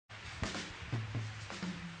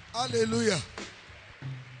Hallelujah.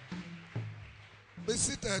 Be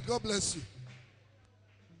seated. God bless you.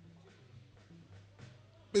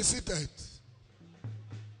 Be seated.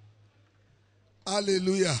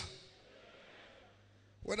 Hallelujah.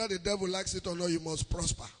 Whether the devil likes it or not, you must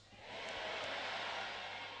prosper.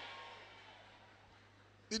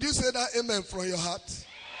 Did you say that amen from your heart?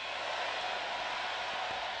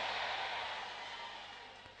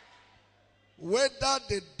 Whether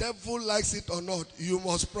the devil likes it or not, you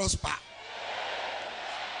must prosper.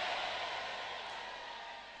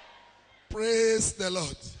 Praise the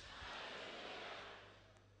Lord.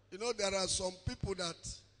 You know, there are some people that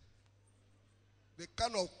the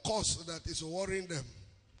kind of curse that is worrying them.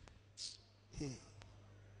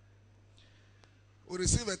 We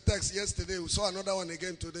received a text yesterday. We saw another one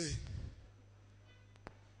again today.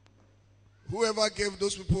 Whoever gave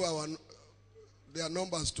those people their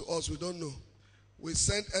numbers to us, we don't know. We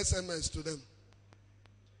sent SMS to them,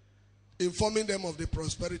 informing them of the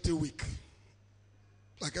prosperity week,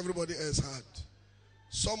 like everybody else had.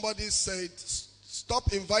 Somebody said,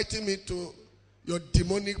 stop inviting me to your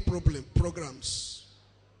demonic programs.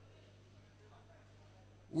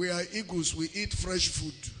 We are eagles. We eat fresh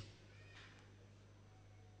food.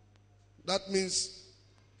 That means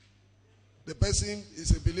the person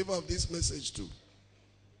is a believer of this message too.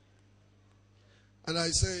 And I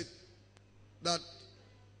said that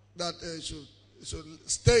should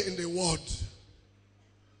stay in the word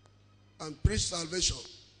and preach salvation.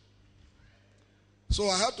 So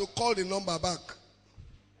I had to call the number back.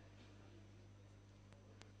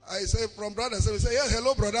 I said, from brother, he said, yeah,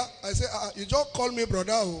 hello, brother. I said, you just call me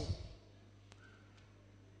brother. Oh.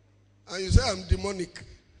 And you say I'm demonic.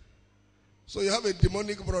 So you have a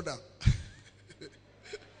demonic brother.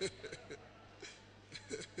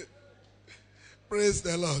 Praise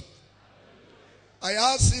the Lord. I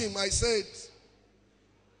asked him, I said,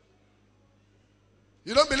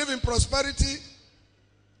 you don't believe in prosperity?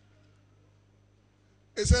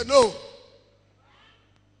 He said, no.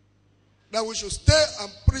 That we should stay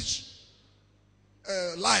and preach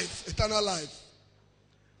life, eternal life.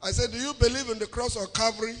 I said, do you believe in the cross of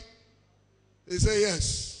Calvary? He said,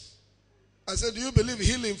 yes. I said, do you believe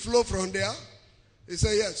healing flow from there? He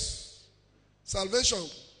said, yes. Salvation,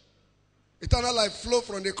 eternal life flow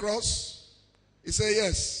from the cross? He said,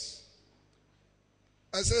 yes.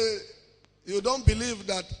 I said, you don't believe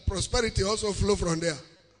that prosperity also flow from there?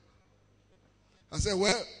 I said,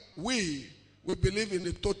 well, we believe in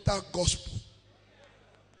the total gospel.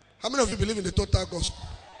 How many of you believe in the total gospel?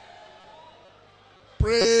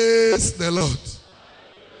 Praise the Lord.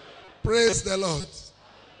 Praise the Lord.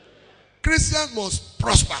 Christians must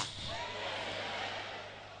prosper.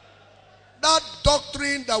 That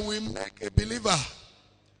doctrine that will make a believer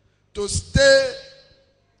to stay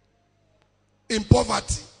in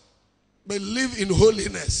poverty but live in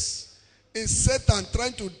holiness is Satan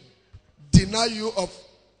trying to deny you of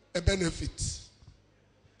a benefit.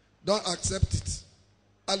 Don't accept it.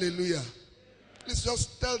 Hallelujah. Please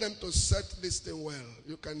just tell them to set this thing well.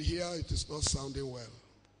 You can hear it is not sounding well.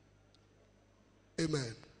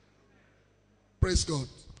 Amen. Praise God.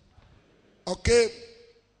 Okay.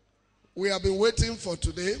 We have been waiting for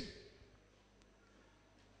today.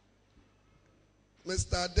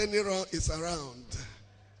 Mr. Deniron is around.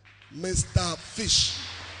 Mr. Fish.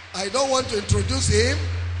 I don't want to introduce him.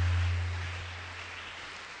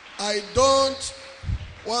 I don't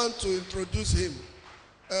want to introduce him.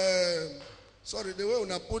 Sorry, the way we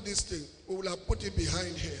have put this thing, we will have put it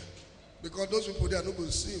behind here. Because those people there are not going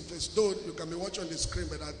to see him face. Though you can be watching on the screen,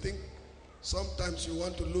 but I think sometimes you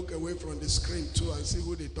want to look away from the screen too and see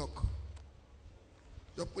who they talk.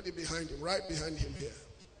 Just put it behind him, right behind him here.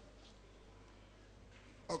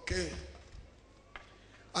 Okay.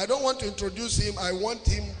 I don't want to introduce him. I want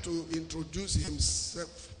him to introduce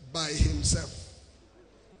himself by himself.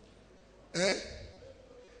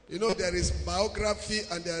 You know, there is biography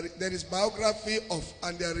and there is biography of,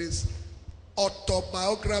 and there is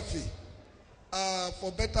autobiography.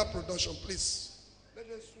 For better production, please. Let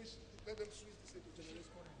them switch this into generator.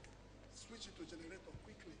 Switch it to generator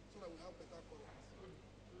quickly so that we have better current.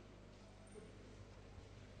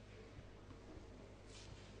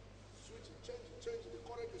 Switch it, change it. The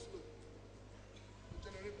current is low. The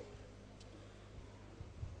generator.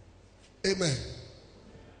 Amen.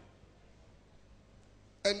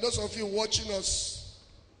 And those of you watching us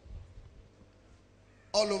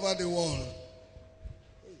all over the world,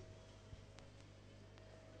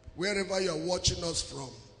 wherever you are watching us from,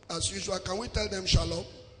 as usual, can we tell them shalom?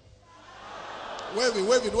 Wave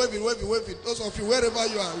it. Those of you, wherever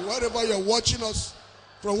you are watching us,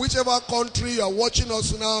 from whichever country you are watching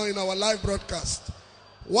us now in our live broadcast,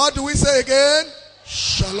 What do we say again?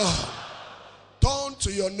 Shalom. Turn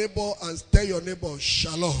to your neighbor and tell your neighbor,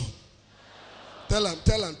 shalom. Tell him,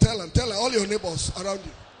 all your neighbors around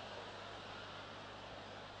you.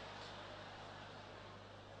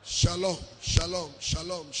 Shalom, shalom,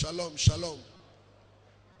 shalom, shalom, shalom.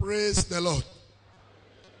 Praise the Lord.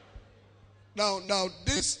 Now,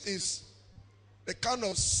 this is the kind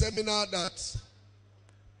of seminar that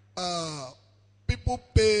people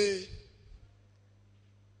pay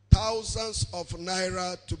thousands of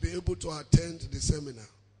naira to be able to attend the seminar.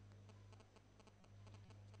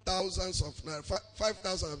 Thousands of naira.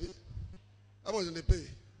 5,000 of it. How much did they pay,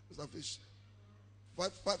 Mr. Fish?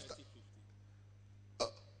 5,000.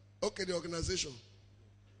 Okay, the organization.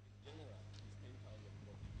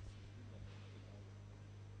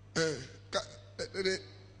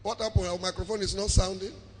 What happened? Our microphone is not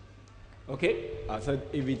sounding. Okay, I said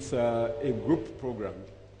if it's a group program,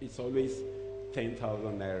 it's always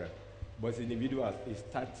 10,000 naira, but individuals is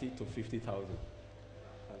 30 to 50,000.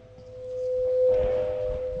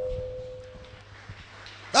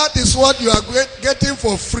 That is what you are getting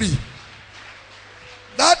for free.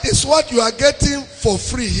 That is what you are getting for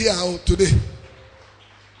free here today.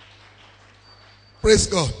 Praise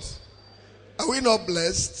God. Are we not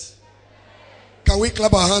blessed? Can we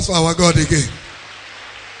clap our hands for our God again?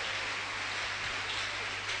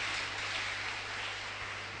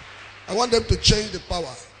 I want them to change the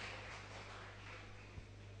power.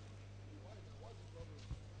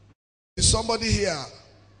 Is somebody here?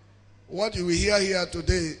 What you will hear here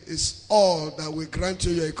today is all that will grant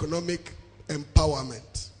you your economic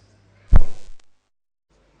empowerment.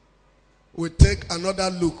 We take another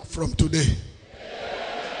look from today.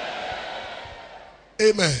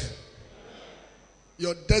 Amen.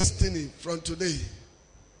 Your destiny from today.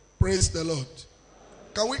 Praise the Lord.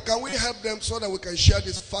 Can we help them so that we can share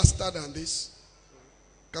this faster than this?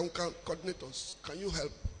 Can coordinators? Can you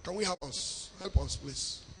help? Can we help us? Help us,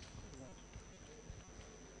 please.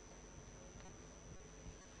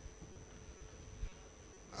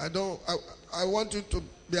 I want you to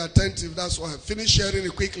be attentive. That's why I finish sharing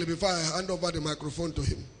it quickly before I hand over the microphone to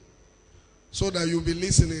him, so that you'll be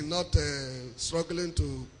listening, not struggling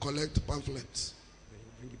to collect pamphlets.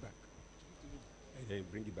 Bring it back. And then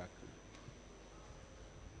bring it back.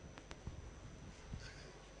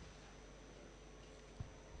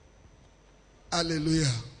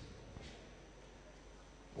 Hallelujah.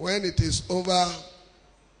 When it is over,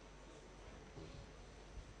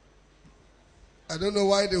 I don't know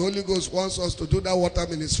why the Holy Ghost wants us to do that water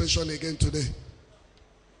ministration again today.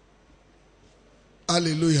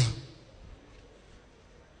 Hallelujah.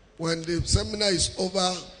 When the seminar is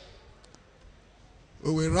over,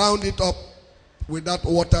 we will round it up with that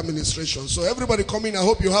water ministration. So everybody come in, I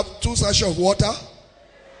hope you have 2 sachets of water.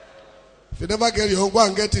 If you never get your own, go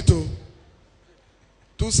and get it too.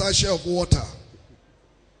 2 sachets of water.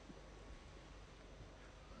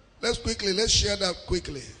 Let's share that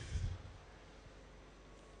quickly.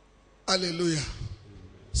 Hallelujah.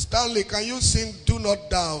 Stanley, can you sing Do Not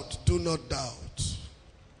Doubt, Do Not Doubt?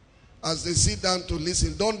 As they sit down to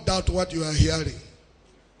listen, don't doubt what you are hearing.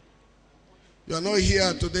 You are not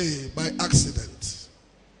here today by accident.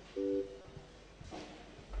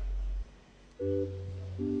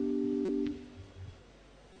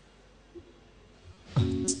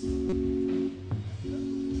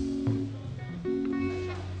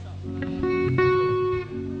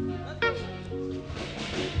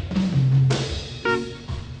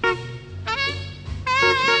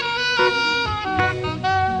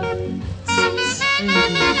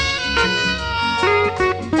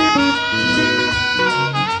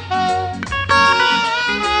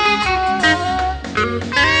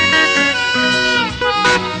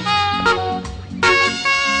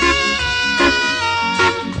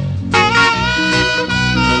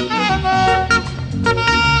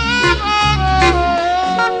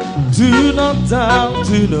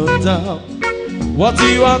 Do not doubt what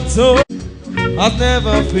you are told. I've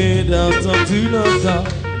never failed out. Do not doubt.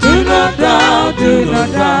 Do not doubt. Do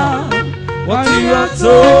not doubt what you are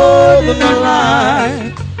told in your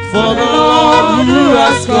life. For the Lord who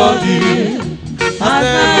has called you has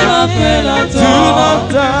never failed out. Do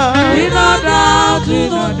not doubt. Do not doubt. Do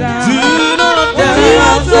not doubt. Do not doubt what you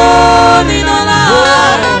are told in your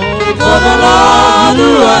life. For the Lord who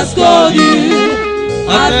has called you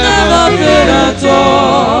I've never been at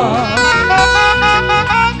all.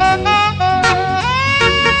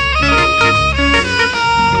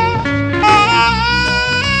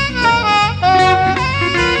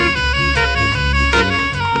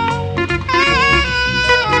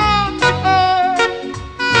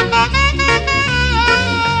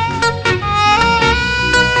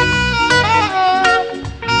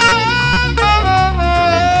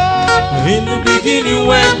 beginning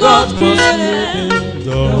when God created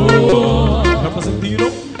the whole world. Do you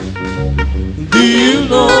know? Do you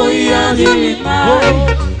know He has you in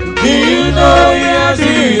mind? Do you know He has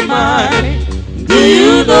you in mind? Do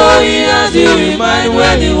you know He has you in mind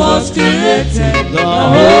when He was creating the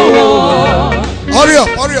whole world? Hurry up,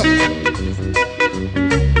 hurry up.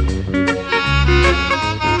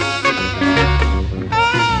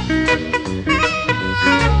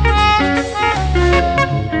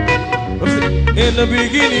 In the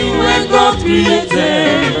beginning when God created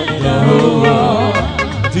the whole world.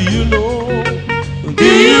 Do you know? Do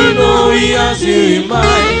you know He has you in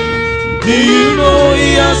mind? Do you know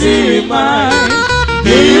He has you in mind?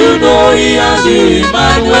 Do you know He has you in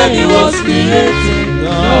mind when He was creating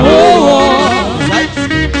the whole world?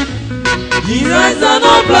 His eyes are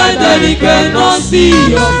not blind that He cannot see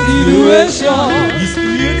your situation.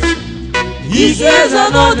 His ears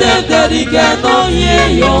are not deaf that He cannot hear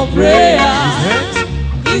your prayer.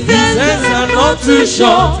 His hands are not too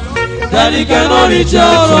short that He cannot reach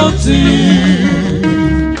out unto you.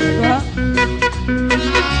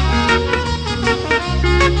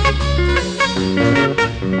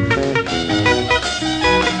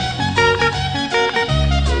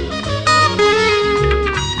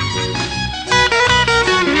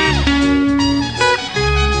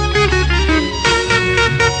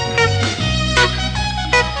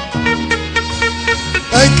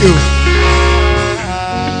 Thank you.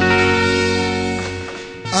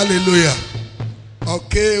 Hallelujah.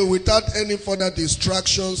 Okay, without any further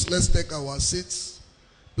distractions, let's take our seats.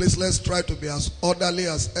 Please, let's try to be as orderly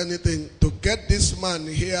as anything. To get this man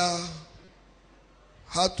here,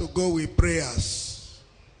 had to go with prayers.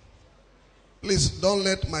 Please don't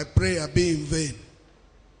let my prayer be in vain.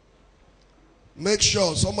 Make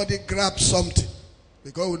sure somebody grabs something,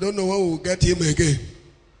 because we don't know when we'll get him again.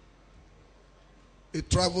 It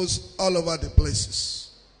travels all over the places.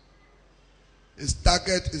 His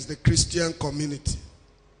target is the Christian community,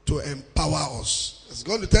 to empower us. It's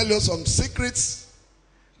going to tell you some secrets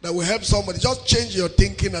that will help somebody. Just change your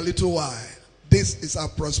thinking a little while. This is our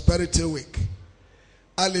prosperity week.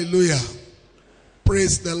 Hallelujah.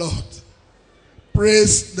 Praise the Lord.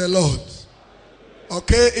 Praise the Lord.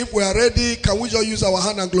 Okay, if we are ready, can we just use our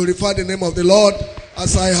hand and glorify the name of the Lord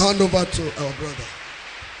as I hand over to our brother.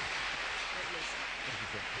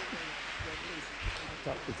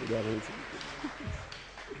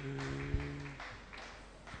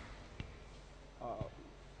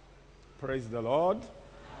 Praise the Lord.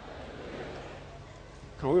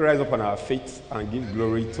 Can we rise up on our feet and give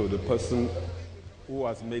glory to the person who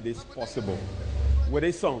has made this possible with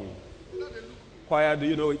a song? Choir, do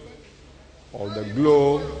you know it? All the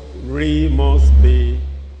glory must be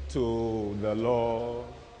to the Lord,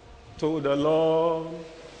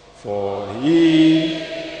 for He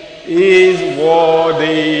is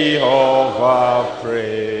worthy of our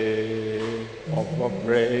praise, of our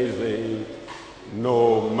praise.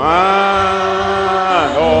 No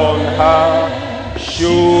man on high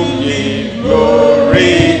should give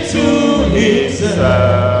glory to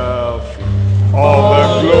himself. All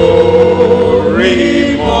the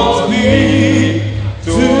glory must be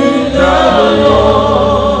to the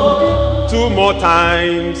Lord. Two more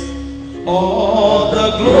times. All the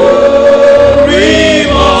glory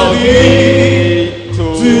must be to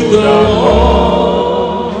the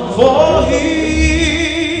Lord, for He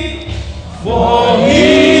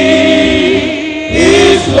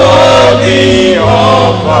is worthy of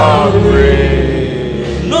our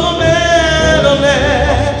praise. No man on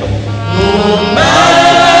earth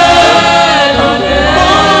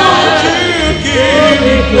should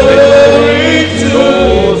give glory to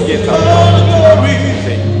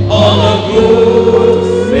all the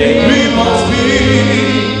glory must be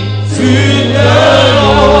to the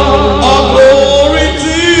Lord. All glory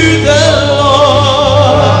to the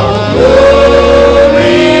Lord.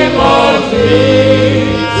 Glory must be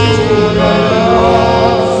to the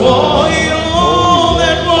Lord. For He alone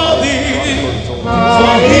and worthy.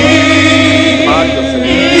 For He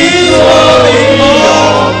is worthy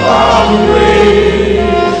of our praise.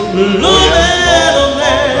 No man on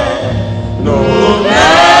earth, no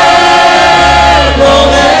man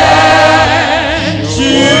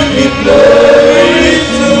should give glory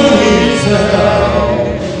to himself.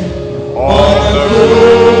 All the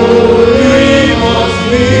glory must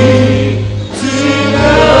be to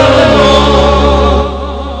the Lord.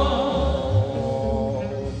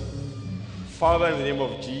 Father, in the name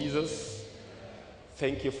of Jesus,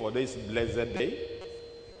 thank you for this blessed day.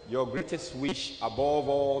 Your greatest wish above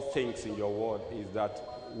all things in your word is that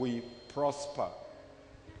we prosper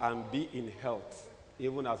and be in health,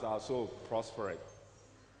 even as our soul prospereth.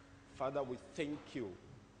 Father, we thank you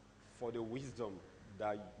for the wisdom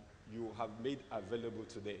that you have made available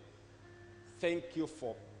today. Thank you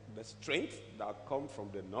for the strength that comes from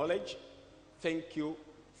the knowledge. Thank you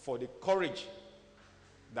for the courage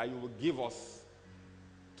that you will give us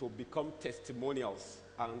to become testimonials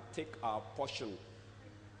and take our portion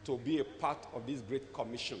to be a part of this great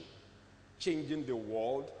commission, changing the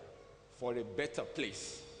world for a better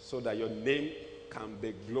place so that your name can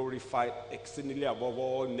be glorified exceedingly above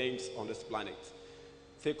all names on this planet.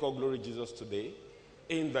 Take all glory, Jesus, today.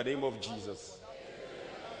 In the name of Jesus.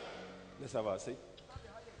 Let's have our seat.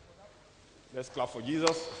 Let's clap for Jesus.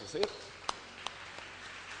 As we say.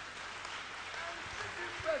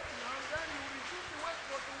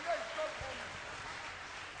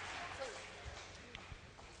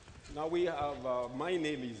 Now we have, my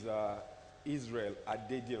name is Israel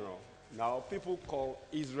Adediran. Now people call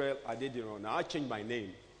Israel Adediran. Now I changed my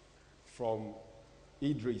name from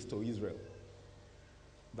Idris to Israel.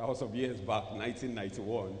 That was some years back,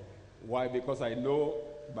 1991. Why? Because I know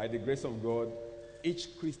by the grace of God,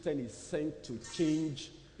 each Christian is sent to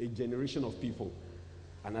change a generation of people.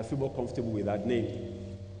 And I feel more comfortable with that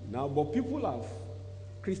name. Now, but people have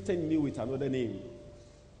christened me with another name.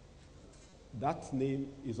 That name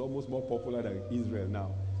is almost more popular than Israel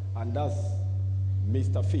now. And that's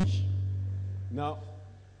Mr. Fish. Now,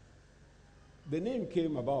 the name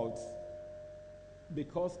came about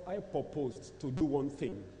because I proposed to do one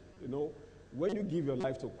thing. You know, when you give your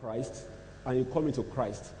life to Christ and you come into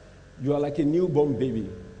Christ, you are like a newborn baby,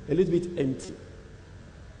 a little bit empty.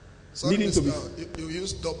 Sorry, needing to be, you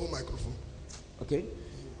use double microphone. Okay?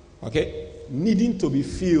 Okay? Needing to be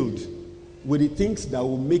filled with the things that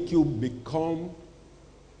will make you become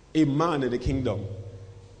a man in the kingdom.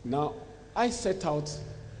 Now, I set out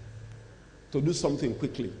to do something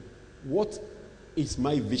quickly. What is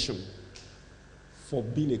my vision for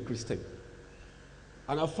being a Christian?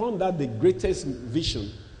 And I found that the greatest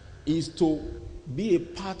vision is to be a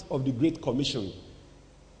part of the Great Commission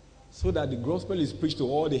so that the gospel is preached to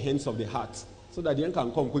all the hands of the heart so that the end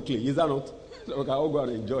can come quickly. Is that not? So we can all go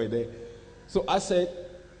and enjoy there. So I said,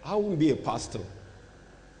 I won't be a pastor,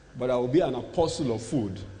 but I will be an apostle of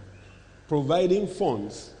food, providing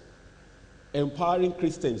funds, empowering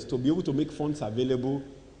Christians to be able to make funds available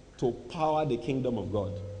to power the kingdom of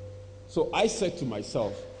God. So I said to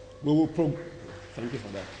myself, we will thank you for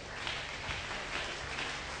that.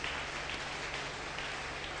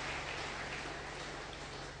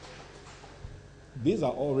 These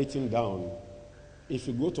are all written down. If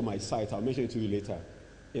you go to my site, I'll mention it to you later.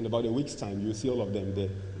 In about a week's time, you'll see all of them there.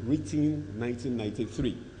 Written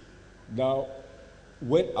 1993. Now,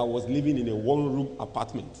 when I was living in a one-room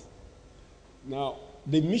apartment. Now,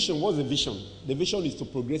 the mission was a vision. The vision is to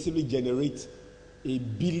progressively generate 1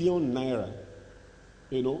 billion naira,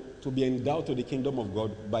 to be endowed to the kingdom of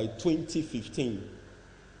God by 2015.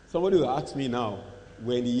 Somebody will ask me now,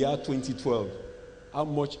 we're in the year 2012, how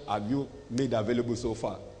much have you made available so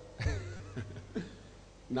far?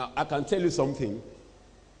 Now, I can tell you something.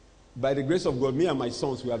 By the grace of God, me and my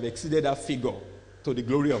sons, we have exceeded that figure to the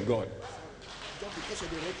glory of God. Just because of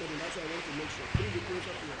the recording, that's why I want to make sure. Bring the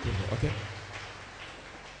closer to your okay.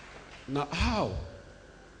 Now, how?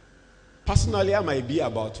 Personally, I might be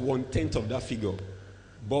about 1/10 of that figure.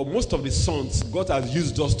 But most of the sons God has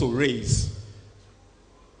used us to raise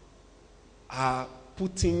are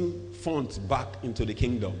putting funds back into the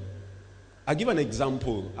kingdom. I'll give an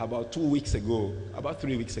example. About 3 weeks ago,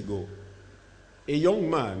 a young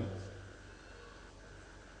man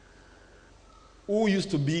who used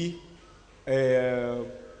to be a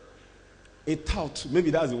tout, maybe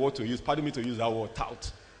that's the word to use, pardon me to use that word,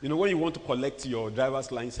 tout. When you want to collect your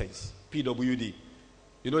driver's license, PWD,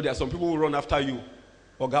 there are some people who run after you.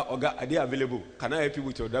 Oga, are they available? Can I help you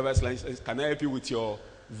with your driver's license? Can I help you with your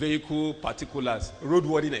vehicle particulars,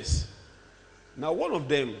 roadworthiness? Now, one of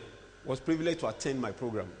them was privileged to attend my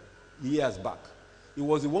program years back. It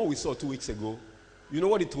was the one we saw 2 weeks ago. You know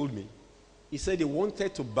what he told me? He said he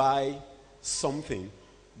wanted to buy something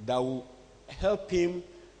that will help him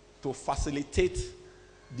to facilitate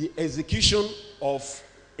the execution of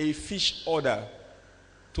a fish order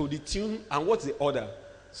to the tune. And what's the order?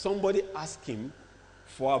 Somebody asked him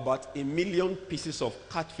for about 1 million pieces of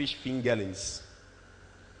catfish fingerlings.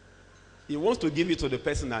 He wants to give it to the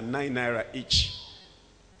person at 9 naira each.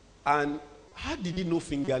 And how did he know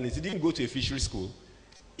fingerlings? He didn't go to a fishery school.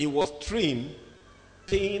 He was trained,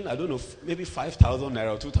 paying, I don't know, maybe 5,000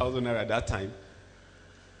 naira or 2,000 naira at that time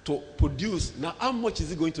to produce. Now, how much is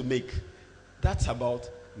he going to make? That's about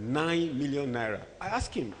 9 million naira. I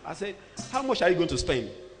asked him, I said, how much are you going to spend?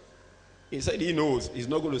 He said he knows he's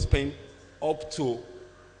not going to spend up to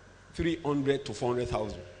 300 to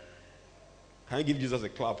 400,000. Can you give Jesus a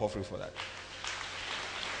clap offering for that?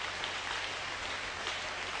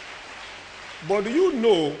 But do you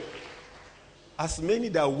know, as many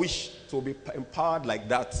that wish to be empowered like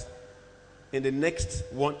that, in the next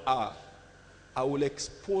 1 hour, I will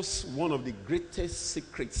expose one of the greatest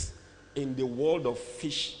secrets in the world of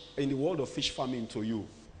fish, farming to you.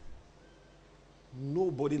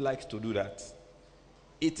 Nobody likes to do that.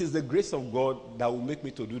 It is the grace of God that will make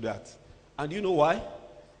me to do that. And you know why?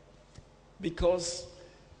 Because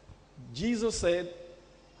Jesus said,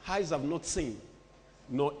 eyes have not seen,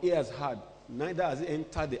 nor ears heard, neither has it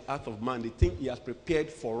entered the heart of man, the thing he has prepared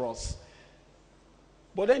for us.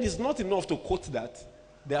 But then it's not enough to quote that.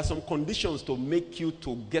 There are some conditions to make you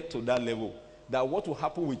to get to that level. That what will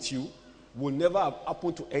happen with you will never have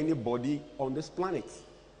happened to anybody on this planet.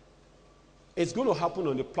 It's going to happen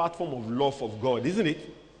on the platform of love of God, isn't it?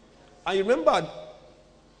 And you remember,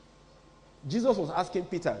 Jesus was asking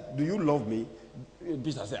Peter, do you love me?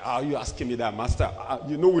 Peter said, are you asking me that, Master?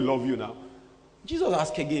 You know we love you now. Jesus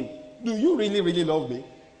asked again, do you really, really love me?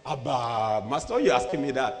 Abba, Master, are you asking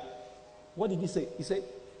me that? What did he say? He said,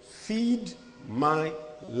 feed my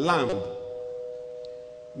lamb.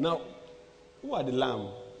 Now, who are the lamb?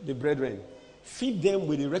 The brethren. Feed them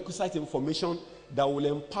with the requisite information that will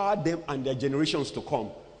empower them and their generations to come.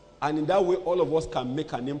 And in that way, all of us can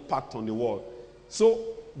make an impact on the world. So,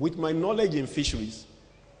 with my knowledge in fisheries,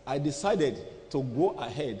 I decided to go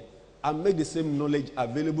ahead and make the same knowledge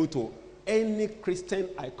available to any Christian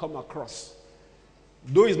I come across.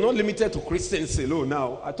 Though it's not limited to Christians alone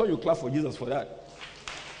now. I thought you clap for Jesus for that.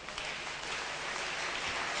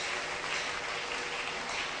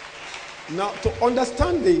 Now, to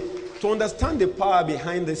understand the power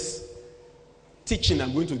behind this teaching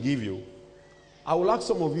I'm going to give you, I will ask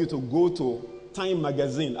some of you to go to Time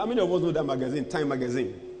Magazine. How many of us know that magazine, Time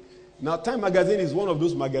Magazine? Now, Time Magazine is one of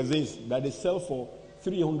those magazines that they sell for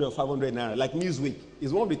 300 or 500 naira, like Newsweek.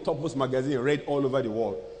 It's one of the topmost magazines read all over the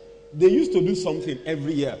world. They used to do something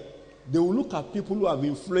every year. They will look at people who have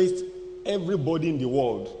influenced everybody in the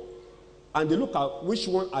world. And they look at which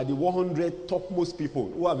one are the 100 topmost people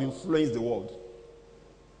who have influenced the world.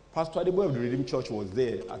 Pastor Adebo of the Redeemed Church was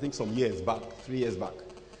there, I think some years back, 3 years back.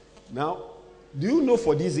 Now, do you know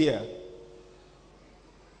for this year,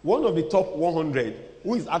 one of the top 100,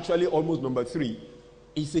 who is actually almost number 3,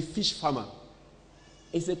 is a fish farmer.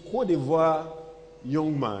 It's a Cote d'Ivoire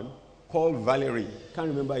young man called Valerie. Can't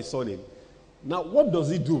remember his surname. Now, what does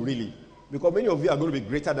he do really? Because many of you are going to be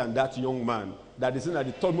greater than that young man that is seen as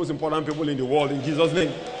the top most important people in the world in Jesus'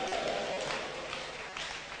 name.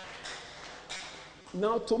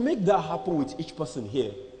 Now, to make that happen with each person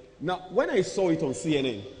here, now, when I saw it on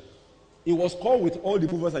CNN, it was called with all the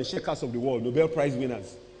movers and shakers of the world, Nobel Prize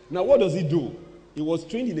winners. Now, what does he do? He was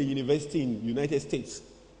trained in a university in the United States.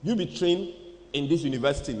 You'll be trained in this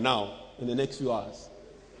university now, in the next few hours.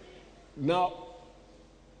 Now,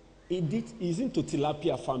 he's into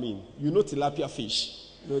tilapia farming. You know tilapia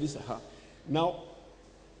fish. You know this? Now,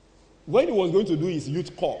 when he was going to do his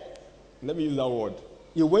youth corps, let me use that word,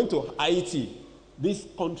 he went to Haiti, this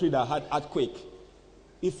country that had earthquake.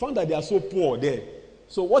 He found that they are so poor there.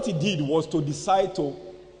 So what he did was to decide to,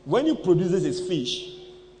 when he produces his fish,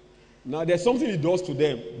 now there's something he does to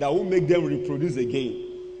them that will make them reproduce again.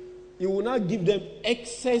 He will now give them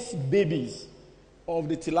excess babies of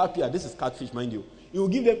the tilapia. This is catfish, mind you. He will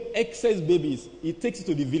give them excess babies. He takes it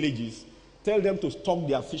to the villages, tell them to stock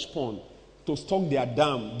their fish pond, to stock their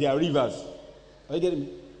dam, their rivers. Are you getting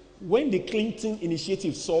me? When the Clinton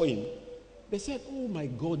initiative saw him, they said, oh my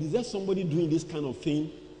God, is there somebody doing this kind of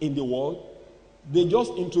thing in the world? They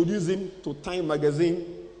just introduced him to Time Magazine,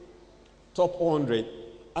 top 100,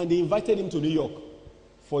 and they invited him to New York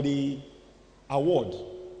for the award.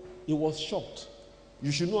 He was shocked.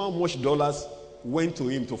 You should know how much dollars went to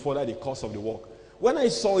him to further the cause of the work. When I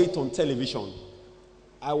saw it on television,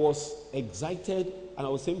 I was excited, and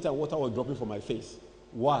at the same time, water was dropping from my face.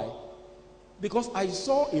 Why? Because I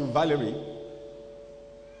saw in Valerie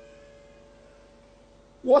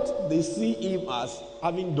what they see him as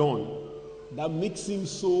having done that makes him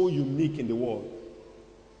so unique in the world.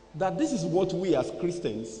 That this is what we as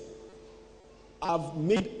Christians have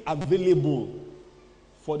made available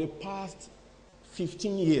for the past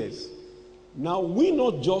 15 years. Now, we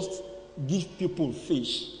not just give people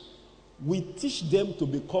fish, we teach them to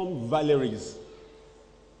become Valeries.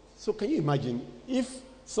 So can you imagine if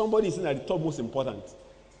somebody is in at the top most important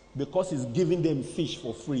because he's giving them fish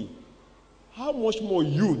for free? How much more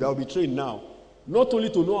you that will be trained now, not only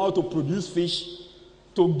to know how to produce fish,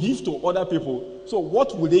 to give to other people. So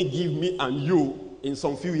what will they give me and you in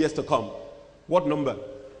some few years to come? What number?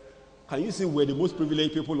 Can you see we're the most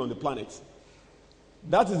privileged people on the planet?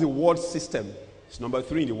 That is the world system. It's number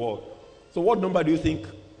 3 in the world. So what number do you think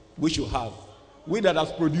we should have? We that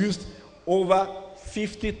has produced over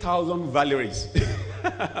 50,000 Valeries.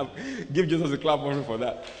 Give Jesus a clap for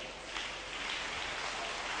that.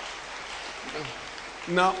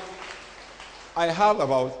 Now, I have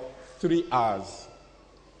about 3 hours.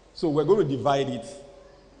 So we're going to divide it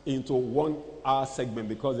into 1 hour segment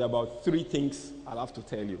because there are about 3 things I'll have to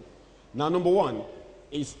tell you. Now, number 1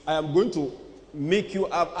 is I am going to make you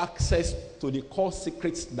have access to the core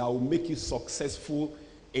secrets that will make you successful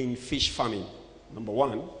in fish farming. Number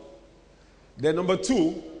 1. Then number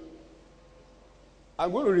 2,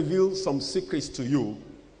 I'm going to reveal some secrets to you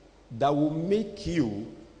that will make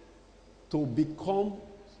you to become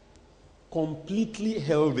completely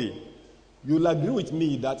healthy. You'll agree with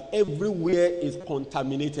me that everywhere is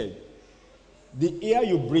contaminated. The air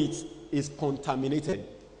you breathe is contaminated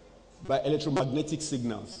by electromagnetic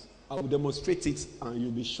signals. I will demonstrate it and you'll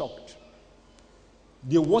be shocked.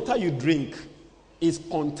 The water you drink is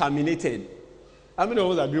contaminated. How many of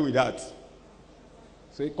us agree with that?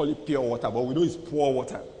 So we call it pure water, but we know it's poor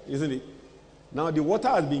water, isn't it? Now the water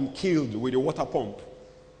has been killed with a water pump.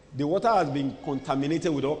 The water has been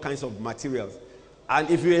contaminated with all kinds of materials. And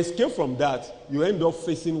if you escape from that, you end up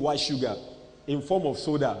facing white sugar in form of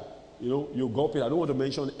soda. You know, you gulp it. I don't want to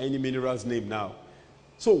mention any mineral's name now.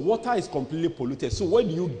 So water is completely polluted. So where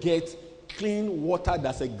do you get clean water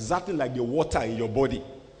that's exactly like the water in your body?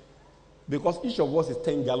 Because each of us is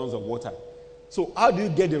 10 gallons of water. So how do you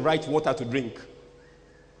get the right water to drink?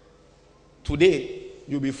 Today,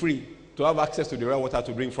 you'll be free to have access to the right water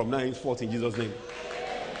to drink from now henceforth in Jesus' name.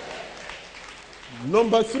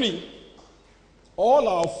 Number 3, all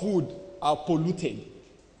our food are polluted.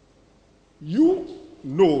 You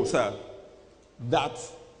know, sir, that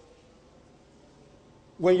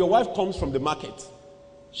when your wife comes from the market,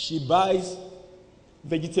 she buys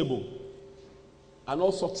vegetable and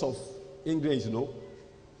all sorts of ingredients, you know.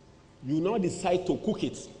 You now decide to cook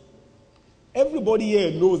it. Everybody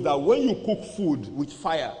here knows that when you cook food with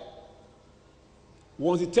fire,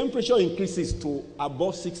 once the temperature increases to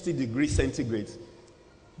above 60 degrees centigrade,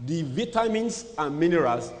 the vitamins and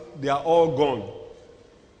minerals, they are all gone.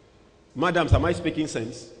 Madams, am I speaking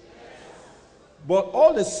sense? But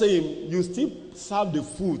all the same, you still serve the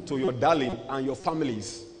food to your darling and your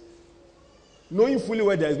families, knowing fully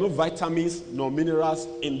well there is no vitamins nor minerals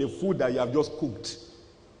in the food that you have just cooked.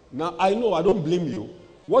 Now, I know, I don't blame you.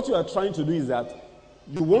 What you are trying to do is that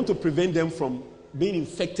you want to prevent them from being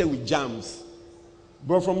infected with germs.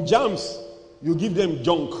 But from germs, you give them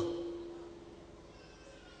junk.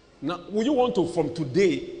 Now, would you want to, from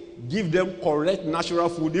today, give them correct natural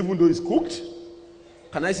food even though it's cooked?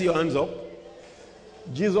 Can I see your hands up?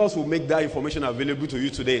 Jesus will make that information available to you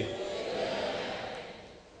today.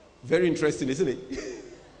 Very interesting, isn't it?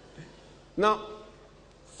 Now,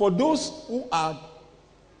 for those who are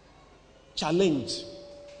challenged,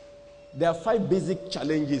 there are 5 basic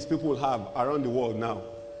challenges people have around the world now.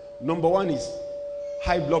 Number 1 is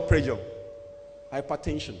high blood pressure,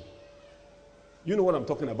 hypertension. You know what I'm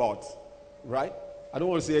talking about, right? I don't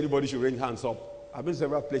want to say anybody should raise hands up. I've been to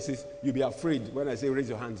several places. You'll be afraid when I say raise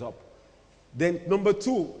your hands up. Then number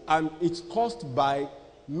 2, and it's caused by,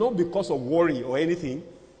 not because of worry or anything,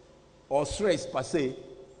 or stress per se,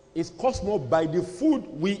 it's caused more by the food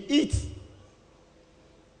we eat.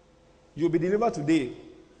 You'll be delivered today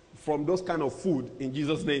from those kind of food in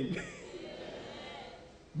Jesus' name.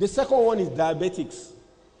 The second one is diabetics.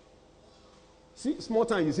 See, small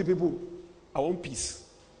time you see people, I want peace.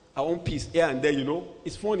 I want peace here and there, you know.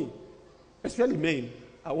 It's funny. Especially men.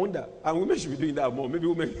 I wonder. And women should be doing that more. Maybe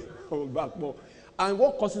women go back more. And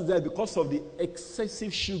what causes that? Because of the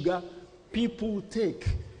excessive sugar people take.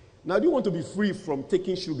 Now, do you want to be free from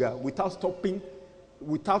taking sugar without stopping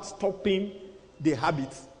the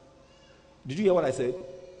habit? Did you hear what I said?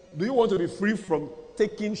 Do you want to be free from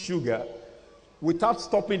taking sugar without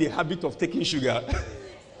stopping the habit of taking sugar?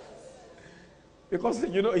 Because,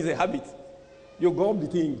 you know, it's a habit. You go up the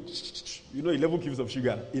thing, you know, 11 cubes of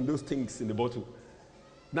sugar in those things in the bottle.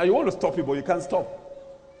 Now, you want to stop it, but you can't stop.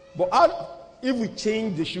 But if we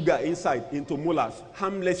change the sugar inside into molars,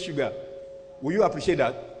 harmless sugar, will you appreciate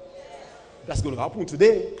that? That's going to happen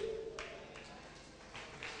today.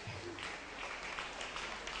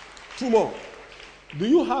 2 more. Do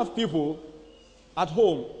you have people at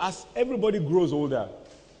home, as everybody grows older,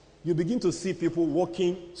 you begin to see people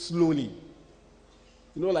walking slowly?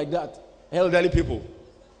 You know, like that. Elderly people.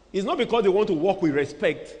 It's not because they want to walk with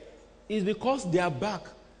respect. It's because their back,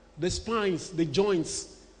 the spines, the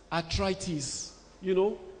joints, arthritis. You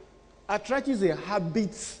know, arthritis is a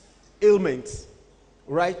habit ailments,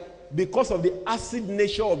 right? Because of the acid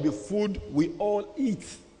nature of the food we all eat.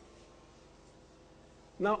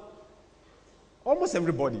 Now, almost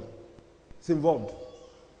everybody is involved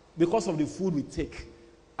because of the food we take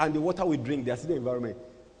and the water we drink, the acidic environment.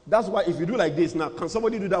 That's why if you do like this now, can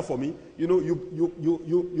somebody do that for me? You know,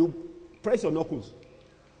 you press your knuckles.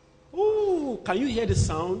 Oh, can you hear the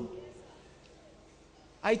sound?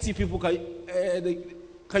 IT people, can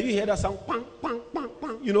you hear that sound? Pang, pang, pang,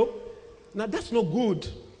 pang, you know? Now that's not good.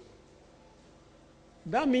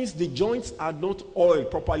 That means the joints are not oiled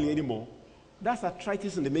properly anymore. That's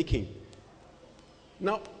arthritis in the making.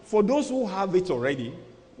 Now, for those who have it already,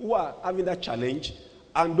 who are having that challenge,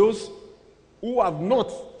 and those who have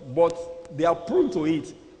not, but they are prone to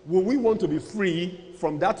it, will we want to be free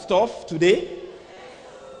from that stuff today?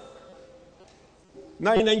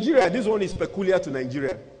 Now, in Nigeria, this one is peculiar to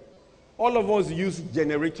Nigeria. All of us use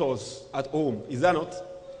generators at home. Is that not?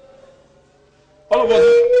 All of us.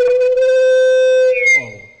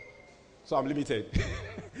 Oh, so I'm limited.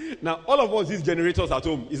 Now, all of us use generators at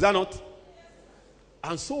home. Is that not?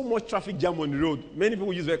 And so much traffic jam on the road. Many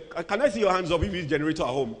people use it. Can I see your hands up if you use generator at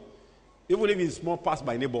home? Even if it's small pass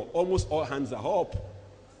by neighbor, almost all hands are up.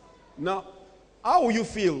 Now, how will you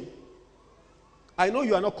feel? I know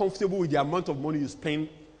you are not comfortable with the amount of money you spend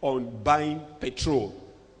on buying petrol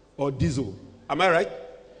or diesel. Am I right?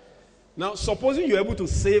 Now, supposing you're able to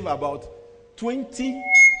save about 20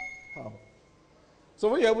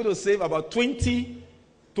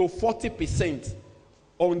 to 40%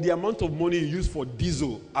 on the amount of money you use for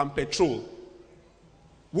diesel and petrol.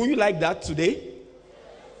 Would you like that today?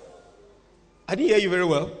 I didn't hear you very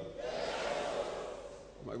well.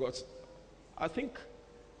 Oh my God. I think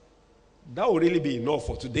that will really be enough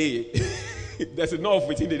for today. There's enough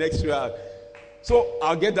within the next 3 hours. So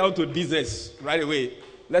I'll get down to business right away.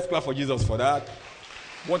 Let's clap for Jesus for that.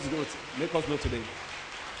 What is going to make us know today?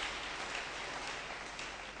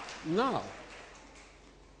 Now,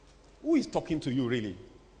 who is talking to you really?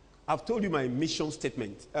 I've told you my mission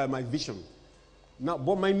statement, my vision. Now,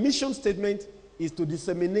 but my mission statement is to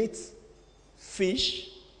disseminate fish,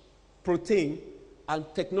 protein, and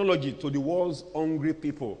technology to the world's hungry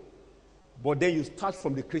people. But then you start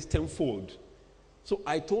from the Christian fold. So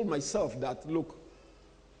I told myself that, look,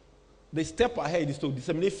 the step ahead is to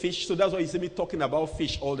disseminate fish. So that's why you see me talking about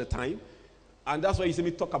fish all the time. And that's why you see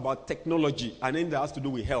me talk about technology. And then that has to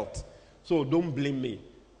do with health. So don't blame me.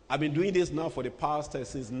 I've been doing this now for the past,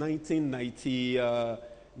 since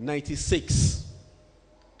 1996.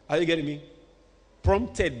 Are you getting me?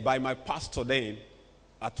 Prompted by my pastor then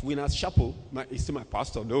at Winners Chapel. Is he my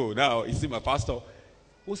pastor? No, now is he my pastor?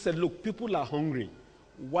 Who said, look, people are hungry.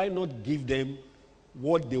 Why not give them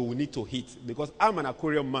what they will need to eat? Because I'm an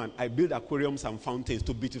aquarium man. I build aquariums and fountains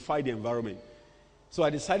to beautify the environment. So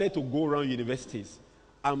I decided to go around universities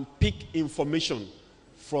and pick information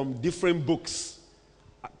from different books,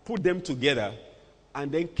 put them together,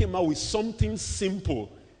 and then came out with something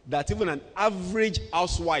simple that even an average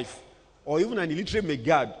housewife or even an illiterate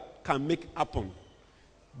megad can make happen.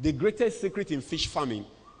 The greatest secret in fish farming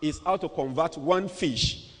is how to convert one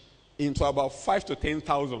fish into about 5 to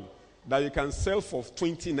 10,000 that you can sell for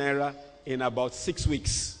 20 naira in about 6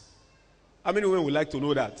 weeks. How many women would like to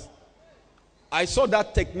know that? I saw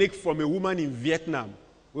that technique from a woman in Vietnam.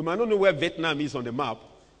 We might not know where Vietnam is on the map.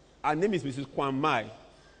 Her name is Mrs. Quang Mai.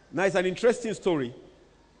 Now, it's an interesting story.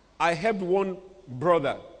 I helped one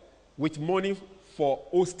brother with money for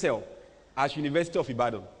hostel at University of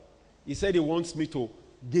Ibadan. He said he wants me to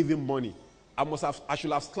give him money. I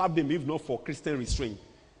should have slapped him if not for Christian restraint.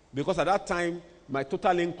 Because at that time, my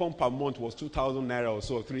total income per month was 2,000 naira or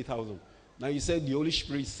so, or 3,000. Now he said the Holy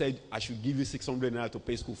Spirit said I should give you 600 naira to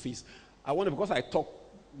pay school fees. I wonder, because I talk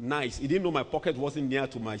nice, he didn't know my pocket wasn't near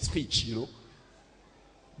to my speech, you know.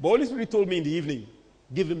 But Holy Spirit told me in the evening,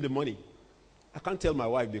 give him the money. I can't tell my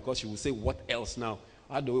wife because she will say, what else now?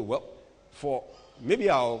 I do it. Well,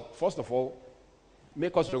 maybe I'll, first of all,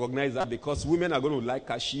 make us recognize that because women are going to like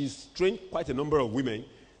her. She's trained quite a number of women.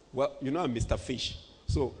 Well, you know I'm Mr. Fish.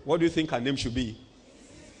 So what do you think her name should be?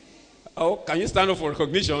 Oh, can you stand up for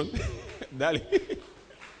recognition? Darling.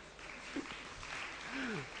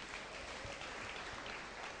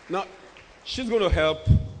 Now, she's going to help.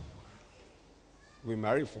 We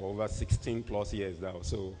married for over 16 plus years now,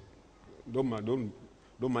 so don't mind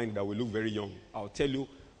that we look very young. I'll tell you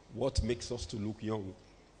what makes us to look young.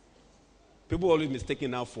 People always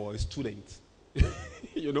mistaken now for a student.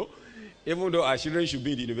 You know? Even though our children should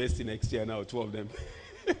be in the university next year now, 2 of them.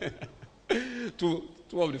 two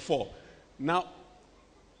of the 4. Now,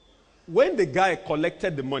 when the guy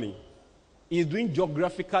collected the money, he's doing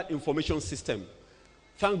geographical information system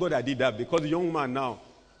Thank God I did that, because the young man now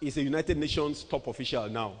is a United Nations top official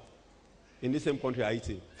now in the same country,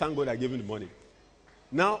 Haiti. Thank God I gave him the money.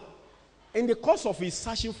 Now, in the course of his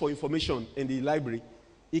searching for information in the library,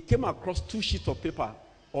 he came across 2 sheets of paper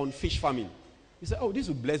on fish farming. He said, oh, this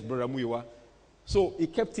will bless Brother Muyiwa. So he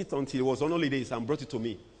kept it until he was on holidays and brought it to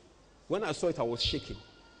me. When I saw it, I was shaking.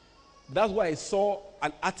 That's why I saw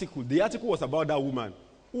an article. The article was about that woman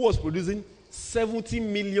who was producing 70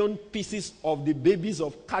 million pieces of the babies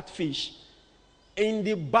of catfish in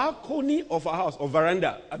the balcony of her house, or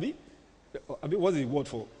veranda. Abi, what's the word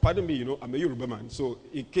for? Pardon me, I'm a Yoruba man, so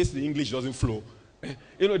in case the English doesn't flow.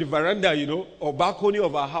 The veranda, or balcony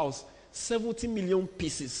of her house, 70 million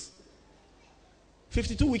pieces.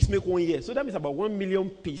 52 weeks make 1 year. So that means about 1 million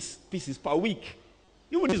pieces per week.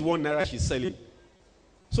 Even this 1 naira she's selling.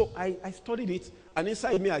 So I studied it, and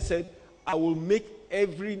inside me I said, I will make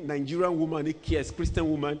every Nigerian woman who cares, Christian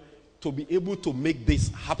woman, to be able to make this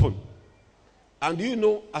happen. And do you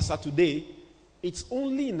know, as of today, it's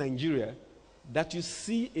only in Nigeria that you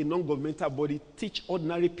see a non-governmental body teach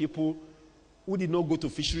ordinary people who did not go to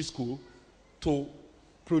fishery school to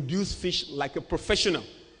produce fish like a professional.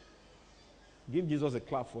 Give Jesus a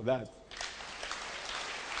clap for that.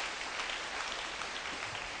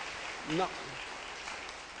 Now,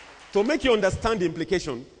 to make you understand the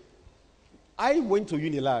implication, I went to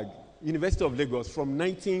Unilag, University of Lagos, from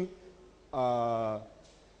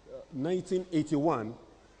 1981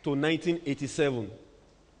 to 1987.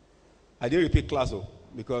 I didn't repeat class,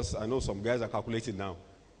 because I know some guys are calculating now.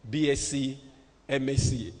 BSc,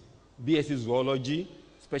 MSc, BSc Zoology,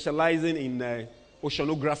 specializing in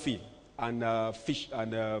oceanography and fish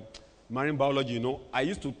and marine biology. I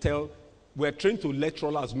used to tell, we're trained to let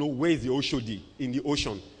trawlers know where is the Oshodi in the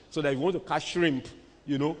ocean. So that if you want to catch shrimp,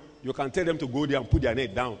 you can tell them to go there and put their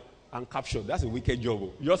net down and capture. That's a wicked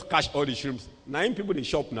job. You just catch all the shrimps. 9 people in the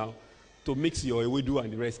shop now to mix your ewedu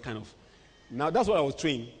and the rest, kind of. Now, that's what I was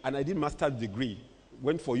trained, and I did master's degree.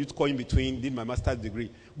 Went for youth corps in between, did my master's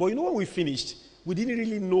degree. But when we finished, we didn't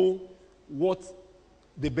really know what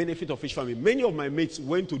the benefit of fish farming. Many of my mates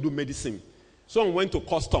went to do medicine. Some went to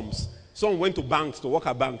customs. Some went to banks, to work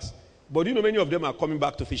at banks. But many of them are coming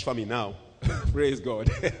back to fish farming now. Praise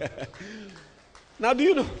God. Now, do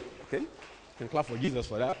you know? Okay, you can clap for Jesus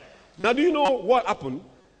for that. Now, do you know what happened?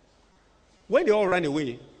 When they all ran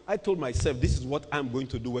away, I told myself, this is what I'm going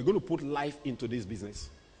to do. We're going to put life into this business.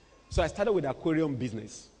 So I started with the aquarium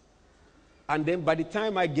business. And then by the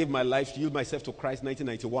time I gave my life to yield myself to Christ,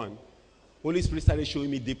 1991, Holy Spirit started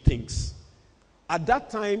showing me deep things. At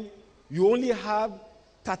that time, you only have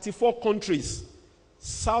 34 countries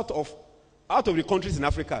out of the countries in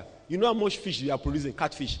Africa. You know how much fish you are producing,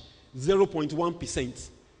 catfish? 0.1%.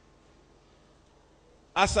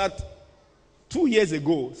 As at 2 years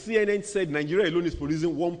ago, CNN said Nigeria alone is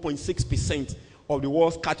producing 1.6% of the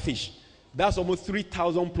world's catfish. That's almost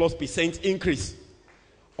 3,000+% increase.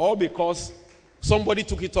 All because somebody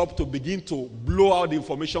took it up to begin to blow out the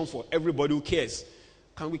information for everybody who cares.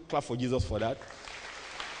 Can we clap for Jesus for that?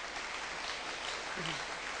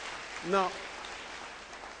 Now,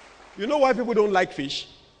 you know why people don't like fish?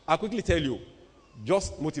 I'll quickly tell you.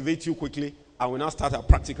 Just motivate you quickly, and we'll now start our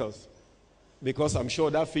practicals. Because I'm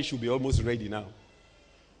sure that fish will be almost ready now.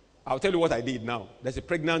 I'll tell you what I did now. There's a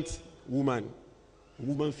pregnant woman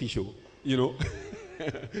fish,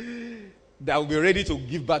 that will be ready to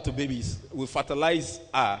give birth to babies. We'll fertilize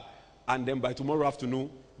her, and then by tomorrow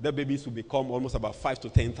afternoon, the babies will become almost about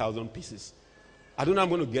 5,000 to 10,000 pieces. I don't know. I'm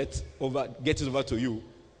going to get it over to you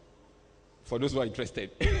for those who are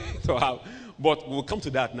interested. But we'll come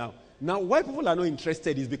to that now. Now, why people are not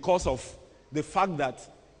interested is because of the fact that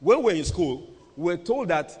when we're in school, we're told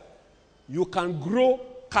that you can grow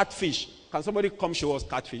catfish. Can somebody come show us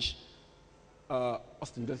catfish?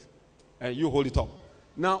 Austin, and you hold it up.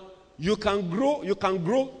 Now, you can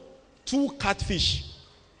grow 2 catfish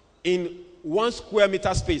in 1 square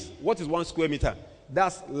meter space. What is 1 square meter?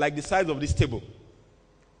 That's like the size of this table.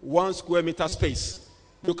 1 square meter space.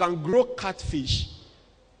 You can grow catfish,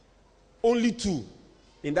 only 2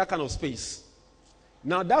 in that kind of space.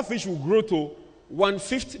 Now that fish will grow to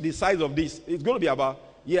 1/5 the size of this. It's going to be about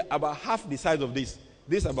half the size of this.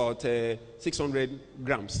 This is about 600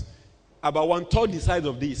 grams. About 1/3 the size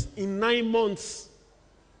of this in 9 months.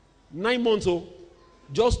 9 months,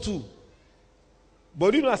 just 2.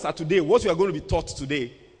 But as of today, what you are going to be taught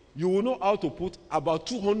today, you will know how to put about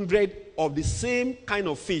 200 of the same kind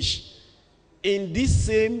of fish in this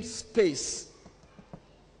same space.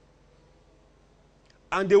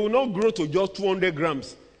 And they will not grow to just 200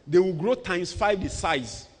 grams. They will grow times 5 the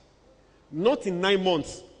size. Not in 9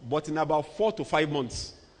 months, but in about 4 to 5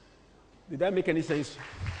 months. Did that make any sense?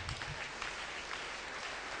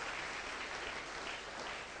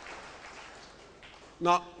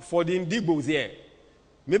 Now, for the Indigbos here,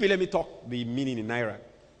 maybe let me talk the meaning in Naira.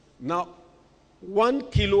 Now, 1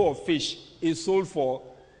 kilo of fish is sold for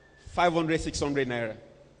 500, 600 Naira.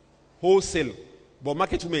 Wholesale. But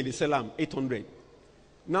market women, they sell them 800.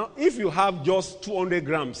 Now, if you have just 200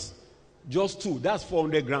 grams, just two, that's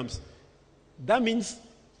 400 grams. That means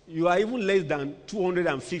you are even less than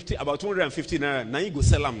 250, about 250 Naira. Now you go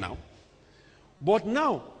sell them now. But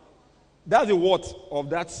now, that's the worth of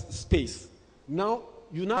that space. Now,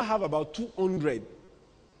 you now have about 200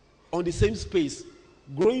 on the same space,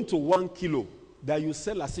 growing to 1 kilo that you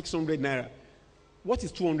sell at 600 Naira. What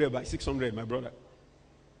is 200 by 600, my brother?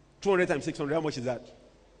 200 times 600, how much is that?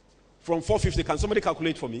 From 450, can somebody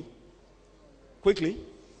calculate for me? Quickly.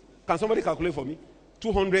 Can somebody calculate for me?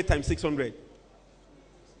 200 times 600.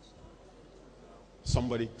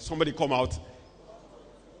 Somebody come out.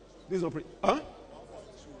 This is not pretty. Huh?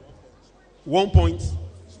 1 point.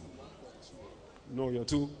 No, you're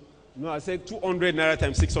too. No, I said 200 Naira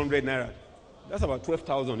times 600 Naira. That's about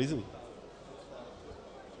 12,000, isn't it?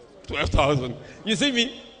 12,000. You see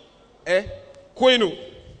me? Koino.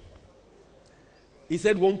 He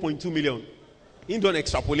said 1.2 million. He don't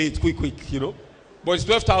extrapolate quick, you know. But it's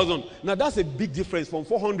 12,000. Now that's a big difference from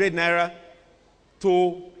 400 Naira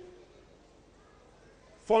to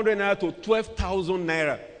 12,000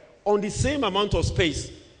 Naira on the same amount of space.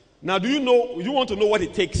 Now, do you want to know what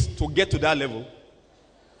it takes to get to that level?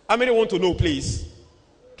 How many want to know, please?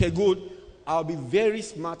 Okay, good. I'll be very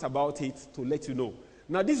smart about it to let you know.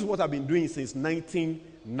 Now, this is what I've been doing since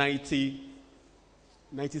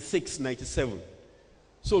 1996, 97.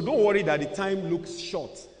 So don't worry that the time looks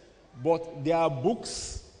short. But there are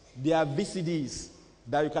books, there are VCDs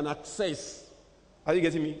that you can access. Are you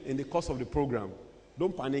getting me? In the course of the program.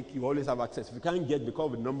 Don't panic, you always have access. If you can't get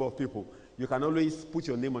because of the number of people, you can always put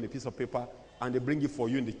your name on a piece of paper and they bring it for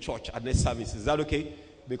you in the church at next service. Is that okay?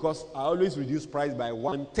 Because I always reduce price by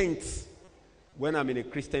 1/10 when I'm in a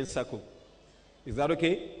Christian circle. Is that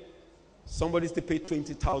okay? Somebody still paid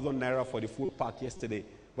 20,000 Naira for the full pack yesterday.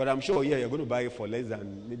 But I'm sure, you're going to buy it for less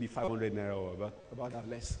than maybe 500 Naira or about that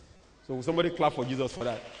less. So somebody clap for Jesus for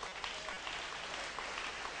that.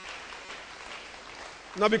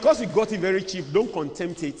 Now, because we got it very cheap, don't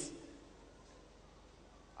contempt it.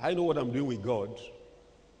 I know what I'm doing with God.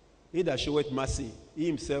 He that showeth mercy, he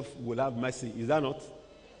himself will have mercy. Is that not?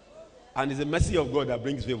 And it's the mercy of God that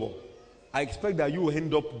brings favor. I expect that you will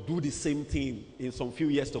end up do the same thing in some few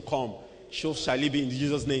years to come. So shall it be in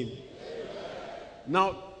Jesus' name. Amen.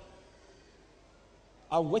 Now,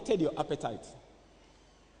 I've whetted your appetite.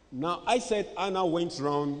 Now, I said Anna went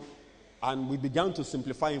around and we began to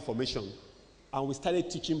simplify information. And we started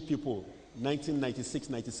teaching people 1996,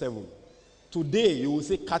 97. Today, you will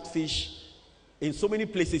see catfish in so many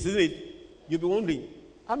places, isn't it? You'll be wondering,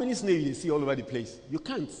 how many snails you see all over the place? You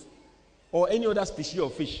can't. Or any other species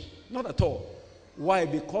of fish. Not at all. Why?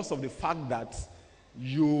 Because of the fact that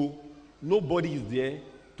nobody is there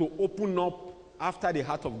to open up after the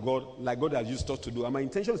heart of God like God has used us to do. And my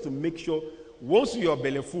intention is to make sure once you are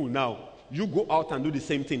belly full now, you go out and do the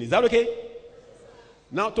same thing. Is that okay?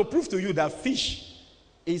 Now, to prove to you that fish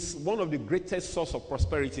is one of the greatest source of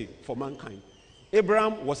prosperity for mankind.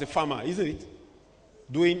 Abraham was a farmer, isn't it?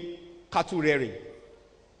 Doing cattle rearing.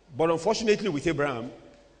 But unfortunately with Abraham,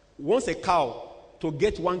 once a cow, to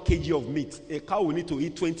get 1 kg of meat, a cow will need to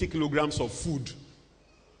eat 20 kilograms of food.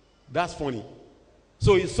 That's funny.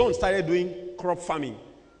 So his son started doing crop farming.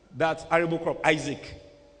 That's arable crop, Isaac.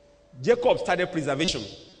 Jacob started preservation.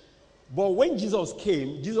 But when Jesus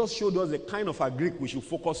came, Jesus showed us the kind of agric we should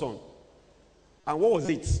focus on. And what was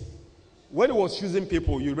it? When he was choosing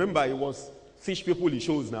people, you remember it was fish people he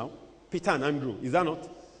chose now. Peter and Andrew, is that not?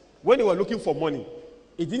 When they were looking for money,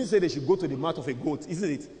 he didn't say they should go to the mouth of a goat,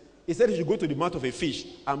 isn't it? He said they should go to the mouth of a fish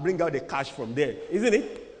and bring out the cash from there, isn't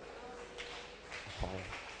it?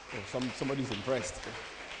 Somebody's impressed.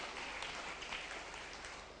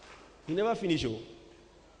 He never finished.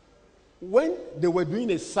 When they were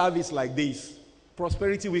doing a service like this,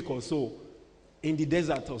 Prosperity Week or so, in the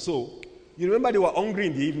desert or so, you remember they were hungry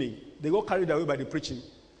in the evening. They got carried away by the preaching.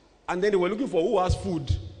 And then they were looking for who has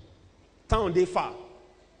food. Town, they far.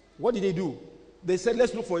 What did they do? They said,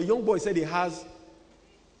 let's look for a young boy. Said he has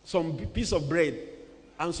some piece of bread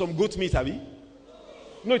and some goat meat, have you?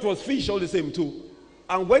 No, it was fish all the same too.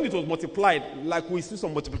 And when it was multiplied, like we see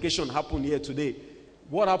some multiplication happen here today,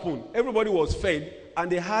 what happened? Everybody was fed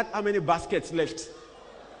and they had how many baskets left?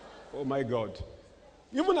 Oh my God.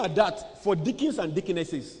 Even at that, for deacons and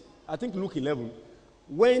deaconesses, I think Luke 11,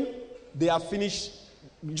 when they are finished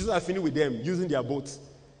Jesus had finished with them using their boats.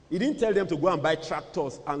 He didn't tell them to go and buy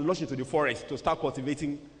tractors and launch into the forest to start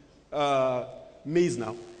cultivating maize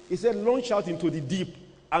now. He said, launch out into the deep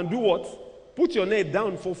and do what? Put your net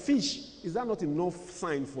down for fish. Is that not enough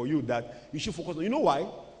sign for you that you should focus on? You know why?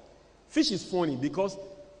 Fish is funny because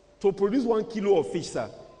to produce 1 kilo of fish, sir,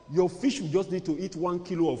 your fish will just need to eat 1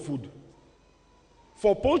 kilo of food.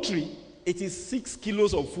 For poultry, it is 6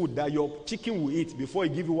 kilos of food that your chicken will eat before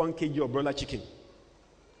it give you 1 kg of broiler chicken.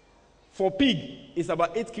 For pig, it's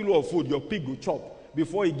about 8 kilos of food your pig will chop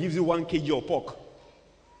before it gives you 1 kg of pork.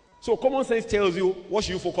 So common sense tells you, what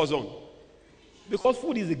should you focus on? Because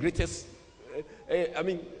food is the greatest,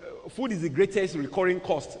 food is the greatest recurring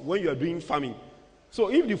cost when you are doing farming.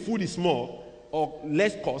 So if the food is small or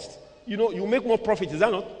less cost, you make more profit, is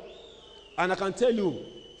that not? And I can tell you,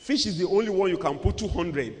 fish is the only one you can put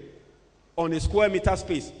 200 on a square meter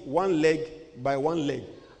space, 1 leg by 1 leg.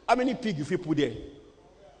 How many pig if you put there?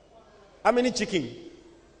 How many chicken?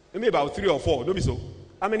 Maybe about 3 or 4, don't be so.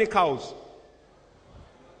 How many cows?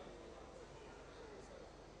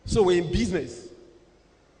 So we're in business.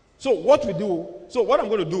 So what I'm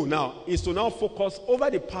going to do now is to now focus over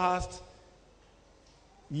the past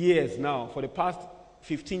years now, for the past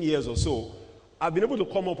 15 years or so, I've been able to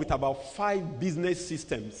come up with about 5 business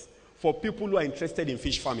systems for people who are interested in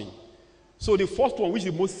fish farming. So the first one, which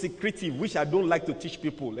is the most secretive, which I don't like to teach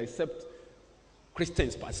people, except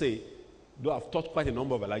Christians per se, though I've taught quite a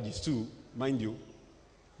number of allergies too, mind you,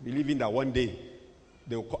 believing that one day,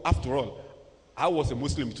 after all, I was a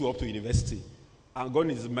Muslim too up to university, and God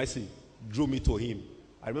in His mercy drew me to Him.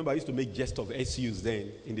 I remember I used to make jest of SUs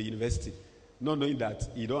then in the university, not knowing that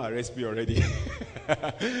He don't arrest me already.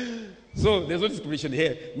 So there's no discrimination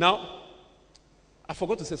here. Now, I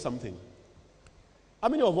forgot to say something. How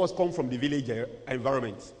many of us come from the village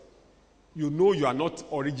environment? You know you are not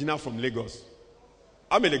original from Lagos.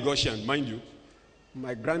 I'm a Lagosian, mind you.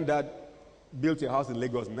 My granddad built a house in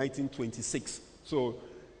Lagos in 1926. So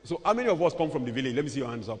how many of us come from the village? Let me see your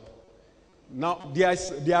hands up. Now, there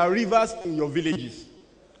are rivers in your villages.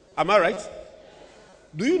 Am I right?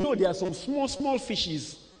 Do you know there are some small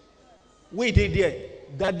fishes way there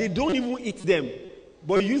that they don't even eat them,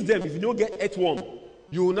 but use them if you don't get earthworm.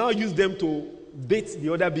 You will now use them to bait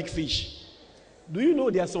the other big fish. Do you know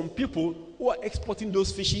there are some people who are exporting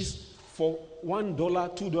those fishes for $1,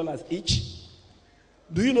 $2 each?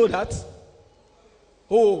 Do you know that?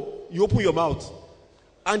 Oh, you open your mouth.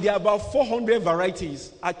 And there are about 400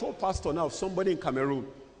 varieties. I told Pastor now, somebody in Cameroon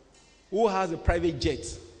who has a private jet.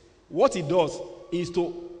 What he does is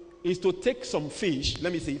to take some fish.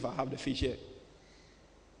 Let me see if I have the fish here.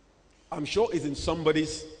 I'm sure it's in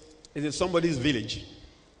somebody's village.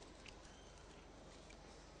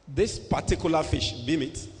 This particular fish, beam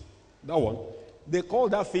it, that one, they call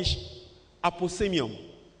that fish aposemium.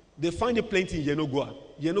 They find it plenty in Yenogua.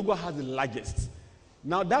 Yenogua has the largest.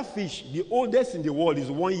 Now that fish, the oldest in the world, is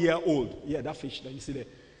 1 year old. Yeah, that fish that you see there.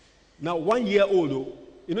 Now 1 year old,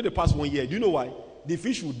 the past 1 year, do you know why? The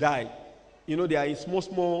fish will die. They are in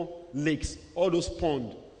small lakes, all those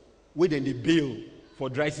ponds, where then they bail for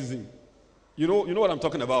dry season. You know what I'm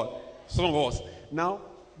talking about? Some of us. Now,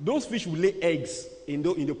 those fish will lay eggs in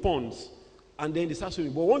the ponds, and then they start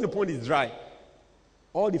swimming. But once the pond is dry,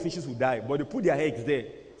 all the fishes will die. But they put their eggs there,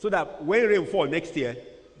 so that when rain falls next year,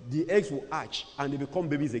 the eggs will hatch, and they become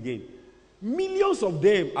babies again. Millions of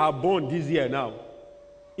them are born this year now.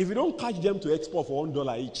 If you don't catch them to export for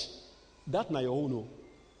 $1 each, that's not your own.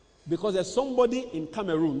 Because there's somebody in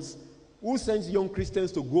Cameroon who sends young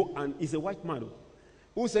Christians to go, and he's a white man,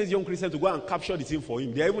 who sends young Christians to go and capture the thing for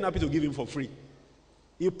him. They're even happy to give him for free.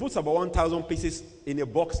 He puts about 1,000 pieces in a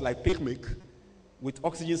box like picnic with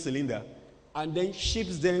oxygen cylinder, and then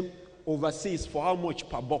ships them overseas for how much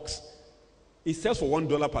per box? He sells for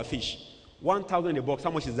 $1 per fish. 1,000 a box,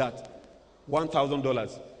 how much is that?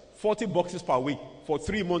 $1,000. 40 boxes per week. For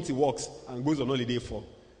 3 months he works and goes on holiday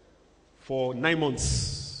for 9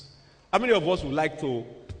 months. How many of us would like to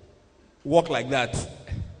work like that?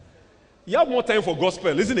 You have more time for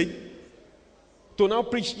gospel, isn't it? To now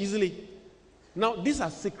preach easily. Now, these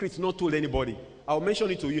are secrets not told anybody. I'll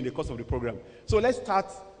mention it to you in the course of the program. So let's start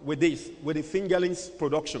with this, with the fingerlings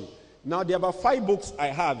production. Now, there are about 5 books I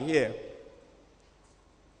have here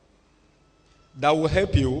that will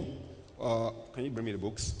help you. Can you bring me the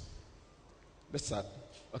books? Let's start.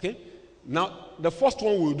 Okay? Now, the first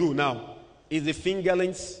one we'll do now is the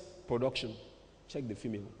fingerlings production. Check the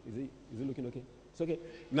female. Is it looking okay? It's okay.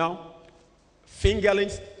 Now,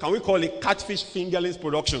 fingerlings, can we call it catfish fingerlings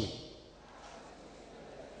production?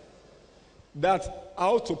 That's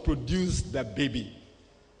how to produce the baby.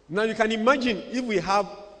 Now, you can imagine if we have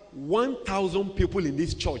 1,000 people in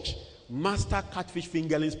this church master catfish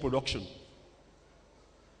fingerlings production,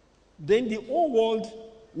 then the whole world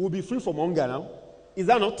will be free from hunger now. Is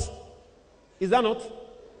that not? Is that not?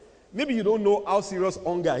 Maybe you don't know how serious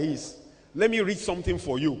hunger is. Let me read something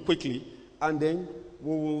for you quickly, and then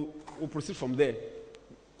we'll proceed from there.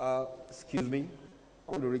 Excuse me.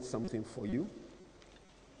 I want to read something for you.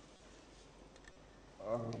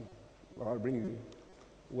 I'll bring you.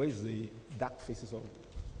 Where's the dark faces of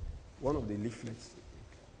one of the leaflets?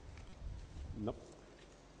 Nope.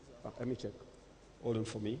 Let me check. Hold on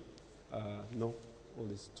for me. No. Oh,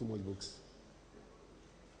 there's too much books.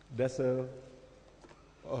 There's a.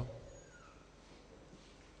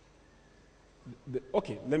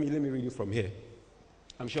 Okay, let me read it from here.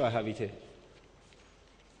 I'm sure I have it here.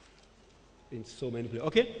 In so many places.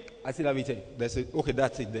 Okay, I still have it here. Okay,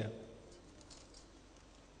 that's it there.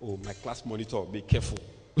 Oh, my class monitor, be careful.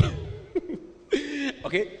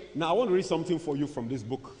 Okay, now I want to read something for you from this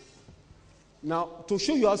book. Now, to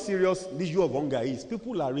show you how serious this issue of hunger is,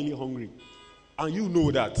 people are really hungry. And you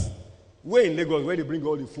know that. We're in Lagos, where they bring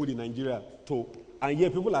all the food in Nigeria to, and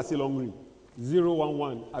yet people are still hungry.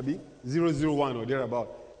 011, Abi, 001 or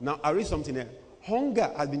thereabout. Now, I read something here.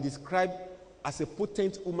 Hunger has been described as a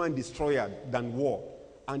potent human destroyer than war.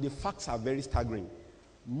 And the facts are very staggering.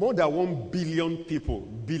 More than 1 billion people,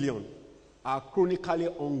 are chronically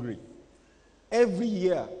hungry. Every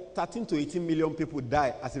year, 13 to 18 million people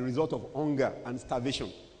die as a result of hunger and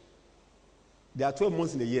starvation. There are 12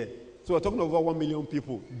 months in a year. So we're talking over 1 million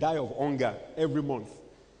people die of hunger every month.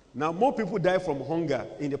 Now, more people die from hunger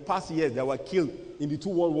in the past years that were killed in the 2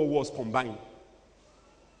 World War wars combined.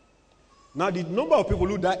 Now, the number of people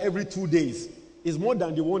who die every 2 days is more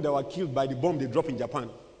than the one that were killed by the bomb they dropped in Japan.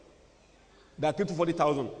 That killed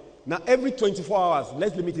 40,000. Now, every 24 hours,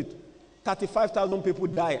 let's limit it, 35,000 people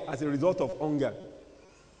die as a result of hunger.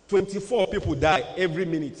 24 people die every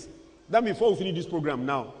minute. Then before we finish this program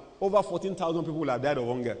now, over 14,000 people have died of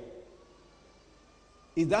hunger.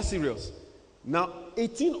 Is that serious? Now,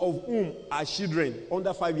 18 of whom are children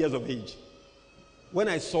under 5 years of age. When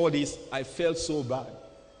I saw this, I felt so bad.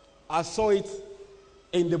 I saw it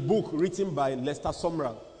in the book written by Lester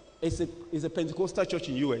Sumrall. It's a Pentecostal church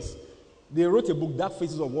in the U.S. They wrote a book, Dark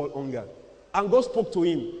Faces of World Hunger. And God spoke to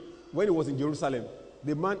him when he was in Jerusalem.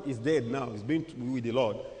 The man is dead now. He's been with the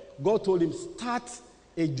Lord. God told him, start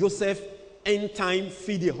a Joseph End Time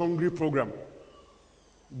Feed the Hungry program.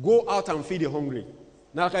 Go out and feed the hungry.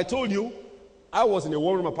 Now, like I told you, I was in a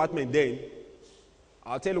one-room apartment then.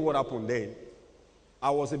 I'll tell you what happened then. I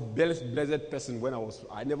was a blessed person when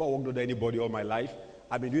I never worked under anybody all my life.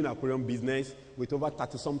 I've been doing aquarium business with over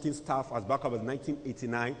 30-something staff as back up as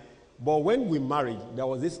 1989. But when we married, there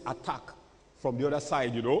was this attack from the other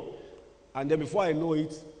side, you know. And then before I know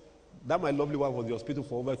it, that my lovely wife was in the hospital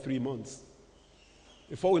for over 3 months.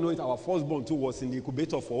 Before we know it, our firstborn too was in the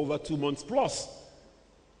incubator for over 2 months plus.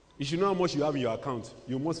 You should know how much you have in your account.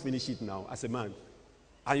 You must finish it now as a man.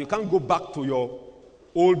 And you can't go back to your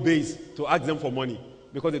old base to ask them for money.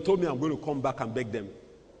 Because they told me I'm going to come back and beg them.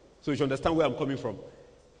 So you should understand where I'm coming from.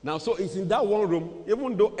 Now, so it's in that one room,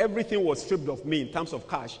 even though everything was stripped of me in terms of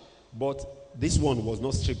cash, but this one was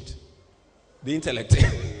not stripped. The intellect.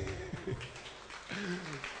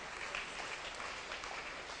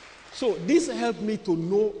 So this helped me to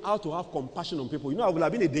know how to have compassion on people. You know, I would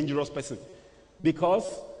have been a dangerous person. Because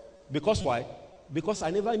why? Because I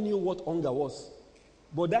never knew what hunger was.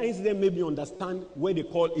 But that incident made me understand where they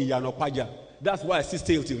call Iyanokwaja. That's why I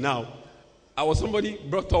still till now. I was somebody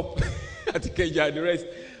brought up at Ikeja and the rest.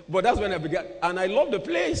 But that's when I began. And I love the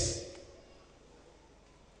place.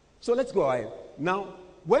 So let's go ahead. Now,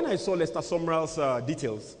 when I saw Lester Sumrall's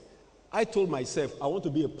details, I told myself, I want to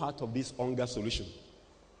be a part of this hunger solution.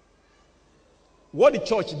 What the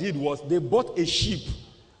church did was they bought a ship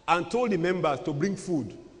and told the members to bring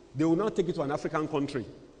food. They will not take it to an African country.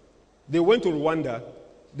 They went to Rwanda.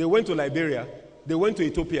 They went to Liberia. They went to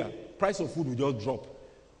Ethiopia. Price of food will just drop.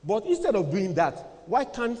 But instead of doing that, why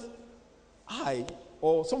can't I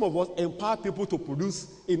or some of us empower people to produce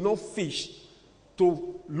enough fish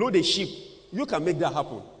to load a ship? You can make that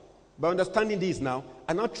happen. By understanding this now,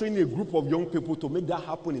 I'm now training a group of young people to make that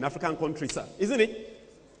happen in African countries, sir. Isn't it?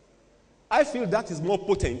 I feel that is more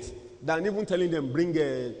potent than even telling them, bring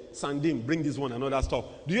sardine, bring this one and all that stuff.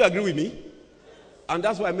 Do you agree with me? And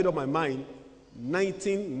that's why I made up my mind.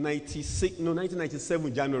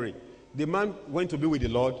 1997 January, the man went to be with the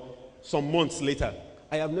Lord. Some months later,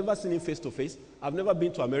 I have never seen him face to face. I've never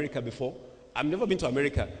been to America before. I've never been to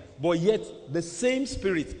America. But yet, the same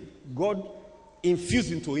spirit God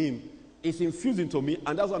infused into him is infused into me.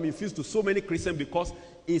 And that's why I'm infused to so many Christians, because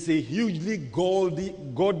it's a hugely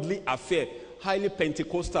godly affair, highly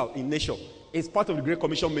Pentecostal in nature. It's part of the Great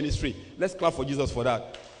Commission ministry. Let's clap for Jesus for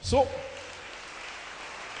that. So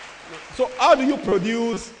how do you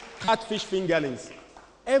produce catfish fingerlings?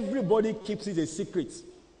 Everybody keeps it a secret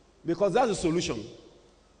because that's the solution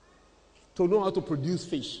to know how to produce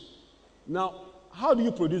fish. Now, how do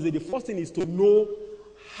you produce it? The first thing is to know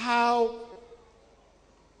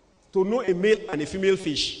a male and a female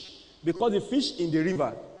fish, because the fish in the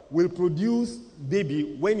river will produce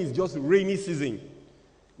baby when it's just rainy season.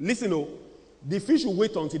 Listen, the fish will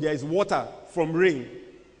wait until there is water from rain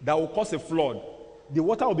that will cause a flood. The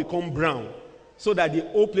water will become brown so that the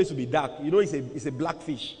whole place will be dark. It's a black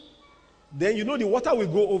fish. Then the water will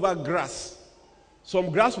go over grass. Some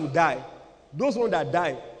grass will die. Those ones that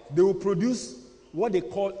die, they will produce what they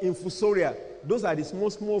call infusoria. Those are the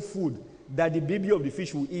small food that the baby of the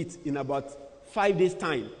fish will eat in about 5 days'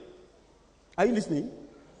 time. Are you listening?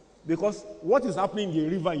 Because what is happening in the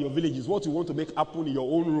river in your village is what you want to make happen in your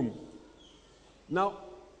own room. Now,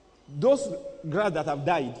 those grass that have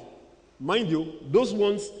died, mind you, those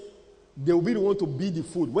ones, they will be the one to be the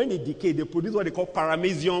food. When they decay, they produce what they call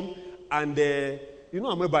paramecium and,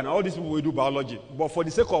 amoeba. All these people will do biology. But for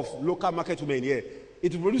the sake of local market women here,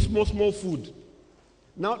 it will produce small food.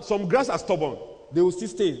 Now, some grass are stubborn. They will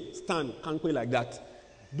still stand, can't quite like that.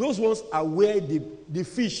 Those ones are where the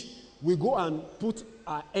fish will go and put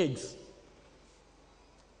our eggs.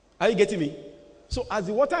 Are you getting me? So as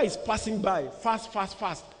the water is passing by, fast,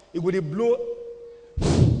 it will blow.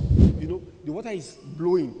 The water is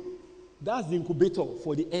blowing. That's the incubator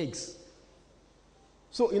for the eggs.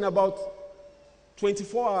 So in about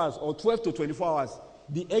 24 hours or 12 to 24 hours,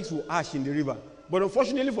 the eggs will hatch in the river. But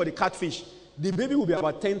unfortunately for the catfish, the baby will be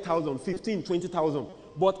about 10,000, 15, 20,000.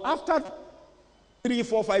 But after 3,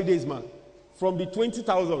 4, 5 days, from the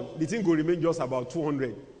 20,000, the thing will remain just about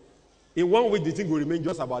 200. In 1 week, the thing will remain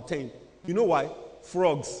just about 10. You know why?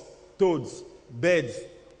 Frogs, toads, birds,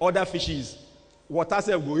 other fishes, water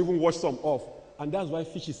self will even wash some off. And that's why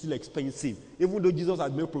fish is still expensive. Even though Jesus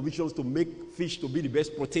has made provisions to make fish to be the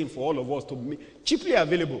best protein for all of us, to make cheaply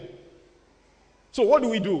available. So what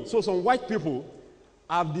do? So some white people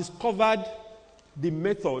have discovered the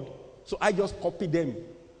method, so I just copied them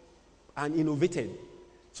and innovated.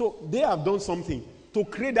 So they have done something to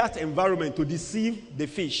create that environment to deceive the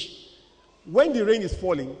fish. When the rain is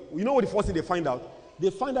falling, you know what the first thing they find out? They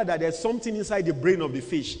find out that there's something inside the brain of the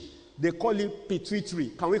fish. They call it pituitary.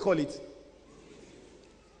 Can we call it?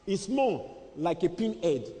 It's more like a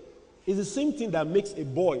pinhead. It's the same thing that makes a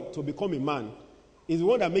boy to become a man. It's the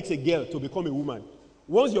one that makes a girl to become a woman.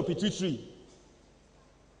 Once your pituitary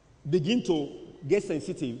begin to get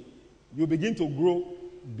sensitive, you begin to grow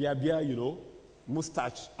beer,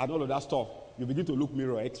 mustache, and all of that stuff. You begin to look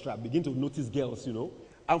mirror extra, begin to notice girls,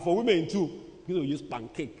 And for women too, you use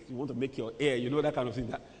pancake. You want to make your hair, that kind of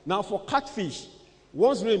thing. Now for catfish,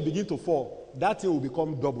 once rain begin to fall, that thing will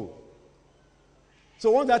become double.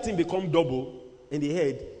 So once that thing becomes double in the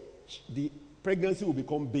head, the pregnancy will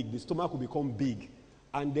become big, the stomach will become big.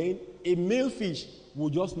 And then a male fish will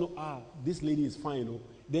just know, this lady is fine.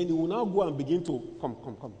 Then he will now go and begin to, come.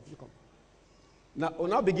 Now,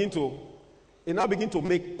 he now begin to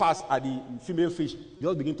make pass at the female fish.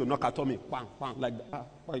 Just begin to knock her tummy, like that.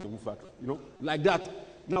 Why you move back? Like that.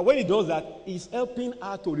 Now, when he does that, he's helping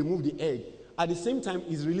her to remove the egg. At the same time,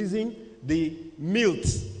 he's releasing the milk,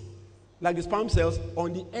 like the sperm cells,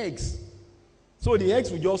 on the eggs. So the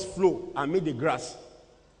eggs will just flow and make the grass.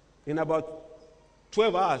 In about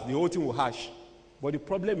 12 hours, the whole thing will hatch. But the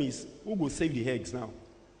problem is, who will save the eggs now?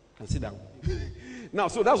 And sit down. Now,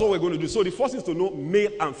 so that's what we're going to do. So the first is to know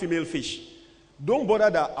male and female fish. Don't bother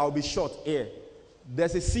that I'll be short here.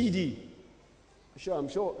 There's a CD. I'm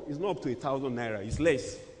sure it's not up to 1,000 naira. It's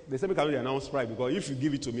less. They say we cannot announce price because if you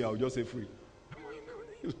give it to me, I'll just say free.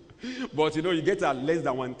 But you get at less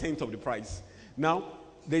than 1/10 of the price. Now,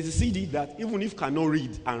 there's a CD that even if you cannot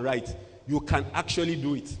read and write, you can actually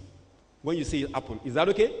do it when you see it happen. Is that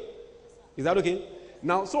okay? Is that okay?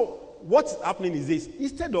 Now, so what's happening is this.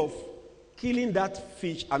 Instead of killing that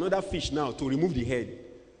fish, another fish now to remove the head,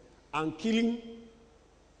 and killing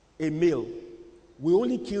a male, we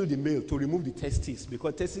only kill the male to remove the testes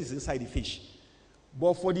because testes is inside the fish.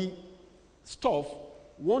 But for the stuff,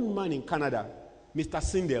 one man in Canada, Mr.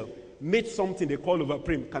 Sindel, made something they call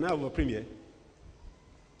overprim. Can I have overprim here?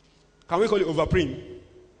 Can we call it overprim?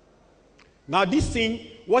 Now this thing,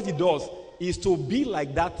 what it does is to be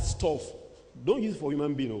like that stuff. Don't use it for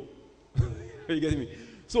human being. You get me?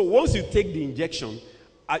 So once you take the injection,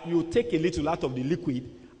 you take a little out of the liquid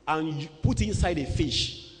and you put it inside a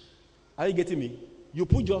fish. Are you getting me? You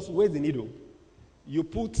put just, where's the needle? you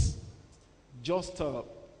put just,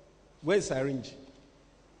 where's the syringe?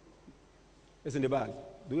 It's in the bag.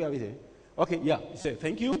 Do we have it here? Okay, yeah.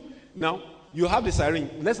 Thank you. Now, you have the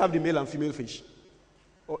syringe. Let's have the male and female fish.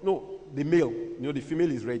 Oh, no, the male. The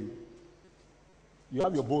female is ready. You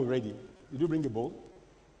have your bowl ready. Did you bring a bowl?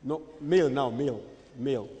 No, male now, male.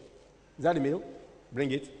 Is that the male?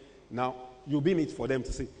 Bring it. Now, you beam it for them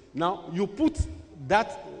to see. Now, you put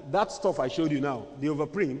that stuff I showed you now, the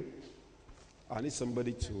overprint. I need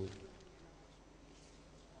somebody to...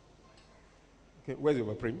 Okay, where's the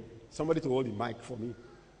overprint? Somebody to hold the mic for me.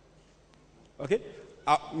 Okay?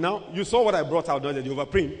 Now, you saw what I brought out, the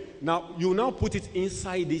overprint. Now, you now put it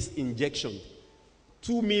inside this injection.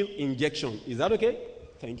 2 mil injection. Is that okay?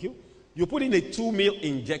 Thank you. You put in a 2 mil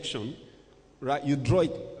injection, right? You draw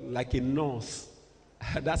it like a nurse.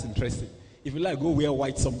 That's interesting. If you like, go wear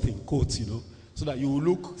white something, coat, so that you will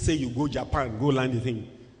look, say you go Japan, go land the thing.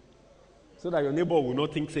 So that your neighbor will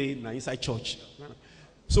not think, say, inside church.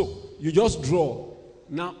 So, you just draw.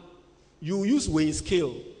 Now, you use weighing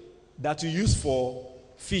scale that you use for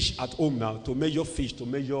fish at home now, to measure fish, to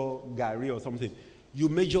measure gari or something. You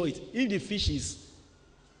measure it. If the fish is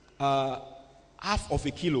half of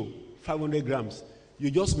a kilo, 500 grams, you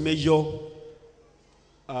just measure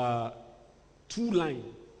 2 line,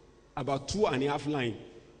 about 2.5 line.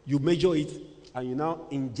 You measure it, and you now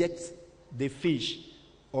inject the fish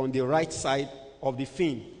on the right side of the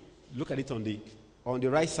fin. Look at it on the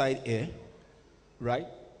right side here, right?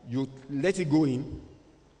 You let it go in,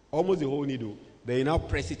 almost the whole needle. Then you now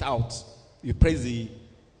press it out. You press the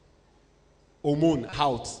hormone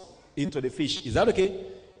out into the fish. Is that okay?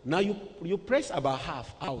 Now you press about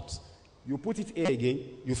half out. You put it here again.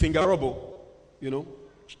 You finger rubble.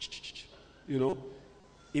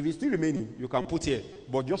 If it's still remaining, you can put here.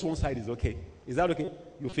 But just one side is okay. Is that okay?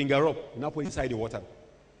 You finger rub. You now put it inside the water.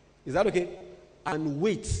 Is that okay? And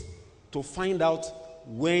wait to find out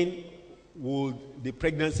when will the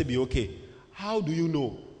pregnancy be okay. How do you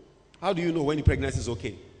know? How do you know when the pregnancy is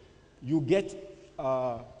okay? You get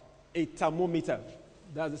a thermometer.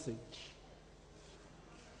 That's the thing.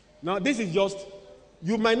 Now, this is just,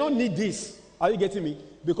 you might not need this. Are you getting me?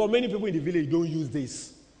 Because many people in the village don't use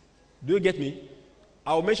this. Do you get me?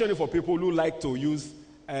 I'll mention it for people who like to use,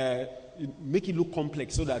 make it look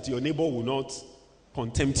complex so that your neighbor will not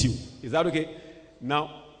contempt you. Is that okay?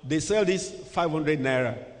 Now, they sell this 500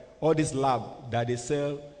 naira, or this lab that they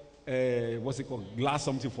sell, what's it called? Glass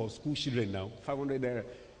something for school children now, 500 naira.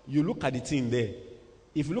 You look at the thing there.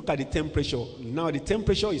 If you look at the temperature, now the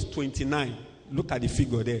temperature is 29. Look at the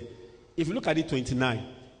figure there. If you look at it, 29.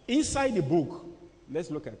 Inside the book, let's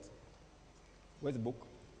look at. Where's the book?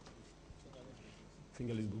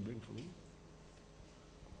 Fingerless book, bring for me.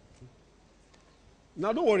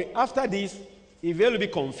 Now don't worry. After this, if you're a little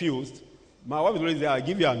bit confused, my wife is always there. I'll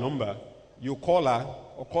give you a number. You call her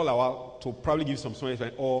or call her to probably give some small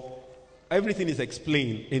explanation. Or everything is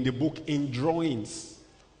explained in the book in drawings.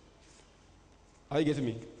 Are you getting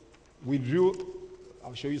me? We drew.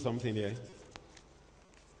 I'll show you something here.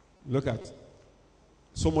 Look at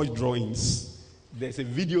so much drawings. There's a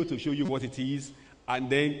video to show you what it is, and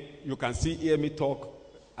then you can hear me talk,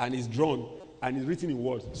 and it's drawn and it's written in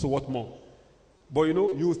words. So what more? But you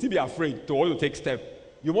will still be afraid to want to take step.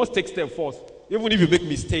 You must take step first. Even if you make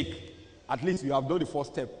mistake, at least you have done the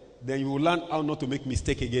first step. Then you will learn how not to make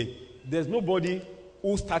mistake again. There's nobody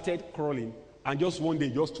who started crawling and just one day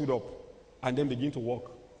just stood up and then begin to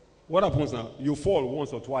walk. What happens now? You fall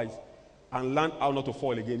once or twice and learn how not to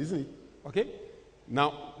fall again, isn't it? Okay?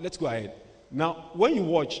 Now, let's go ahead. Now, when you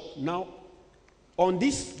watch, now, on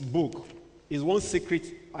this book is one secret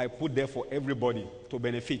I put there for everybody to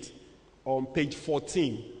benefit. On page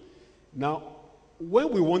 14. Now,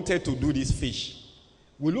 when we wanted to do this fish,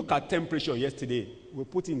 we look at temperature yesterday. We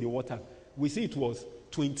put in the water. We see it was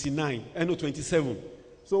 27.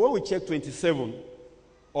 So when we check 27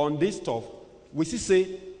 on this stuff, we see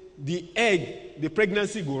say the egg, the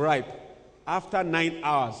pregnancy go ripe after 9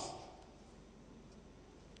 hours.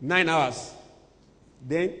 9 hours.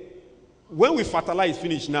 Then, when we fertilize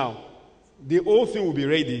finish now, the whole thing will be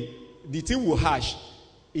ready. The thing will hatch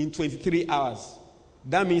in 23 hours.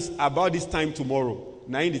 That means about this time tomorrow,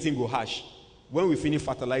 now the thing will hatch. When we finish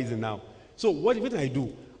fertilizing now. So what did I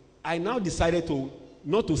do? I now decided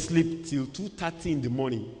not to sleep till 2:30 in the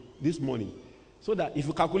morning, this morning. So that if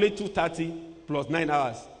you calculate 2:30 plus 9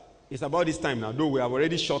 hours, it's about this time now. Though we have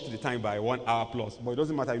already short the time by 1 hour plus. But it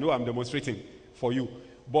doesn't matter. I'm demonstrating for you.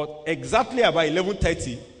 But exactly about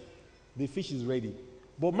 11:30, the fish is ready.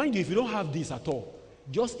 But mind you, if you don't have this at all,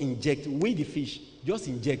 just inject, weigh the fish, just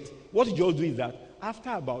inject. What you just do is that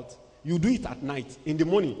after about You do it at night. In the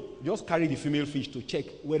morning, just carry the female fish to check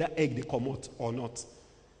whether egg they come out or not.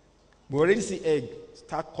 We already see egg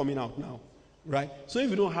start coming out now, right? So if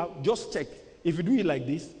you don't have, just check. If you do it like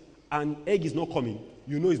this and egg is not coming,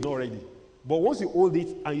 you know it's not ready. But once you hold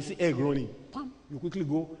it and you see egg running, bam, you quickly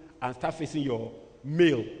go and start facing your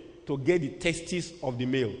male to get the testes of the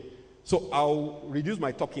male. So I'll reduce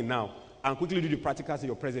my talking now and quickly do the practicals in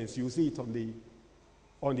your presence. You'll see it on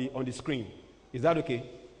the screen. Is that okay?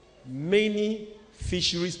 Many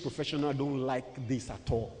fisheries professionals don't like this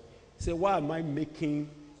at all. Say, why am I making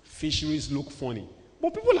fisheries look funny?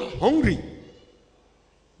 But people are hungry.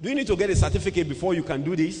 Do you need to get a certificate before you can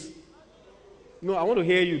do this? No, I want to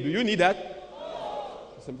hear you. Do you need that?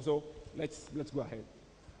 So let's go ahead.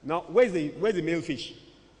 Now, where's the male fish?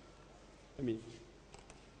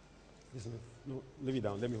 No, leave it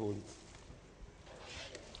down. Let me hold it.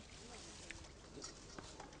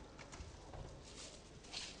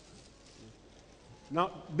 Now,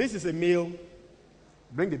 this is a male.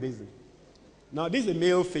 Bring the basin. Now, this is a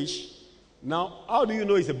male fish. Now, how do you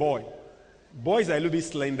know it's a boy? Boys are a little bit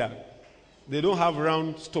slender. They don't have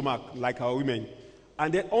round stomach like our women.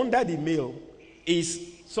 And then under the male is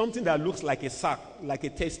something that looks like a sac, like a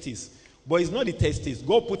testis. But it's not the testis.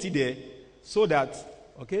 Go put it there so that,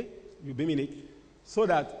 okay, you beam in it, so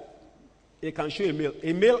that it can show a male.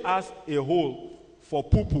 A male has a hole for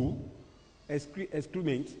poo-poo,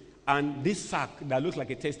 excrement, and this sac that looks like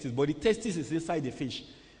a testis. But the testis is inside the fish.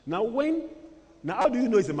 Now, how do you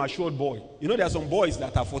know it's a matured boy? You know, there are some boys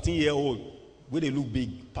that are 14-year-old where they look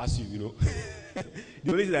big past you, you know.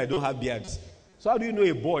 The only thing that I don't have beards. So how do you know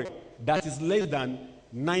a boy that is less than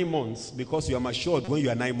 9 months because you are matured when you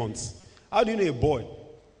are 9 months? How do you know a boy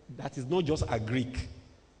that is not just a Greek?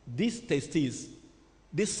 This testis,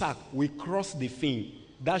 this sac will cross the fin.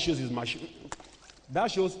 That shows he's matured. That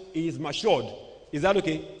shows he is matured. Is that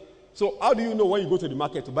okay? So how do you know when you go to the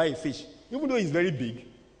market to buy a fish? Even though it's very big,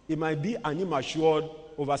 it might be an immature,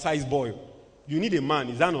 oversized boy. You need a man,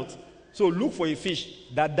 is that not? So look for a fish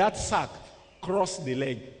that sac cross the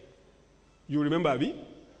leg. You remember, Abi?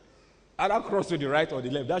 Either cross to the right or the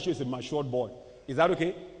left. That shows a matured boy. Is that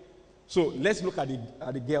okay? So let's look at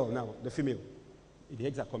the girl now, the female. The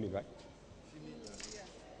eggs are coming, right?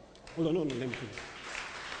 Hold on, no, let me finish.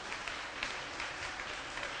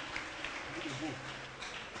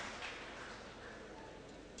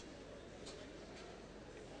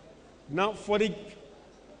 Now, for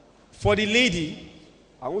the lady,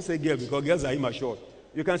 I won't say girl because girls are immature.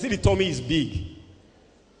 You can see the tummy is big.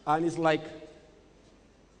 And it's like,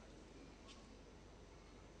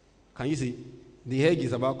 can you see? The egg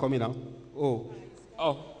is about coming out. Oh,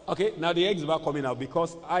 okay. Now the egg is about coming out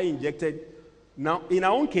because I injected. Now, in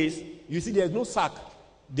our own case, you see there's no sac.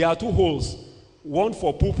 There are 2 holes. One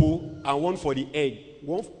for poo-poo and one for the egg.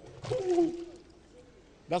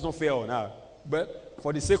 That's not fair on her. But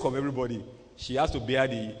for the sake of everybody, she has to bear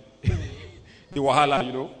the wahala,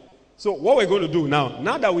 you know. So what we're going to do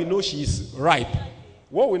now that we know she's ripe,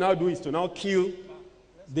 what we now do is to now kill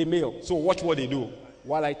the male. So watch what they do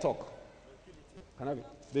while I talk. Can I have it?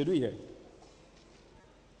 They do it here.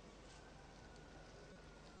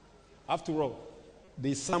 After all,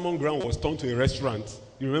 the salmon ground was turned to a restaurant.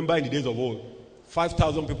 You remember in the days of old,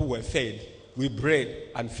 5,000 people were fed with bread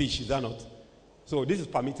and fish. Is that not? So this is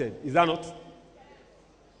permitted. Is that not?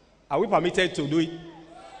 Are we permitted to do it?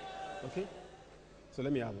 Okay. So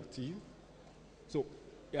let me have it to you. So,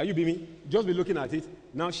 are you beaming? Just be looking at it.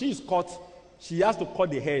 Now she is caught. She has to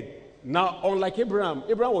cut the head. Now, unlike Abraham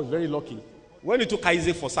was very lucky. When he took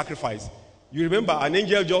Isaac for sacrifice, you remember an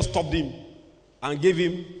angel just stopped him and gave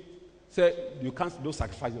him, said, you don't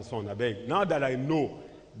sacrifice your son, I beg. Now that I know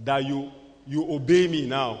that you obey me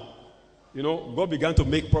now, you know, God began to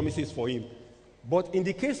make promises for him. But in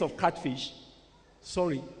the case of catfish,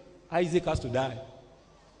 sorry, Isaac has to die.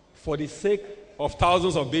 For the sake of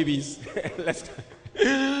thousands of babies.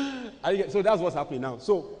 So that's what's happening now.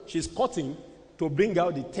 So she's cutting to bring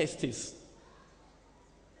out the testes.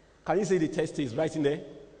 Can you see the testes right in there?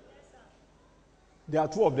 There are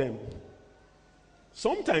 2 of them.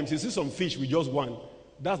 Sometimes you see some fish with just one.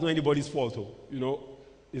 That's not anybody's fault, you know.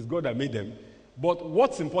 It's God that made them. But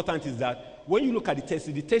what's important is that when you look at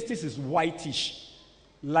the testis is whitish,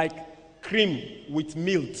 like cream with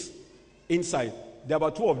milk inside. There are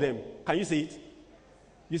about 2 of them. Can you see it?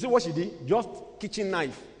 You see what she did? Just kitchen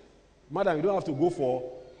knife. Madam, you don't have to go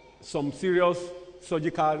for some serious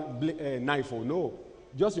surgical knife. Oh, no.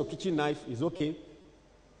 Just your kitchen knife is okay.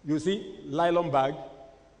 You see, nylon bag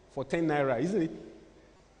for 10 naira, isn't it?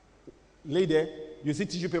 Lay there. You see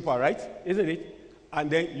tissue paper, right? Isn't it?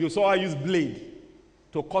 And then you saw her use blade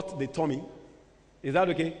to cut the tummy. Is that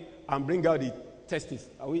okay? and bring out the testes.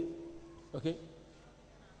 Are we okay?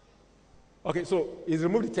 Okay, so he's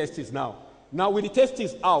removed the testes now. Now with the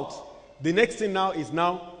testes out, the next thing now is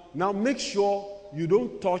now make sure you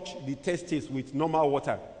don't touch the testes with normal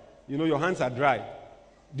water. You know, your hands are dry.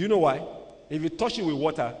 Do you know why? If you touch it with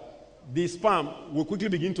water, the sperm will quickly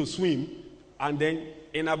begin to swim, and then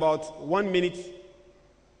in about 1 minute,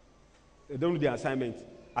 they don't do the assignment.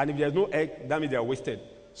 And if there's no egg, that means they are wasted.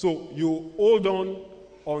 So you hold on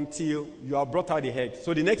until you have brought out the egg.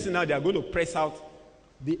 So the next thing now, they are going to press out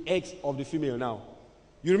the eggs of the female now.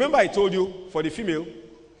 You remember I told you, for the female,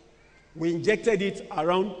 we injected it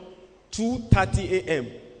around 2:30 a.m.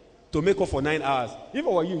 to make up for 9 hours. If I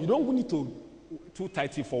were you, you don't need to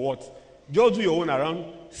 2:30 for what? Just do your own around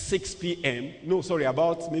 6 p.m. No, sorry,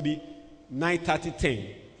 about maybe 9:30, 10.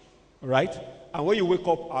 Right? And when you wake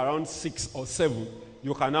up around 6 or 7,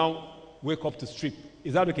 you can now wake up to strip.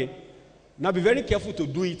 Is that okay? Now be very careful to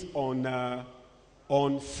do it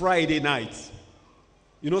on Friday night.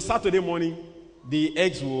 You know, Saturday morning, the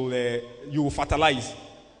eggs will, you will fertilize.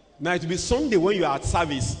 Now it will be Sunday when you are at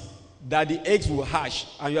service that the eggs will hatch,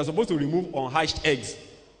 and you are supposed to remove unhatched eggs.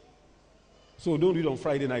 So don't do it on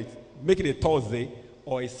Friday night. Make it a Thursday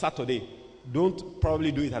or a Saturday. Don't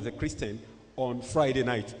probably do it as a Christian on Friday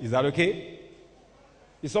night. Is that okay?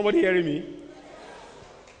 Is somebody hearing me?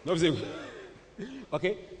 No,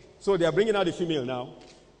 okay. So they are bringing out the female now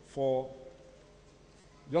for,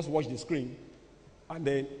 just watch the screen, and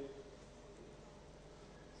then,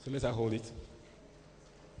 so let's hold it.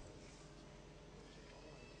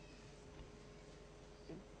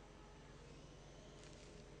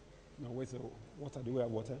 Now where's the water? Do we have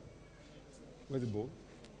water? Where's the bowl?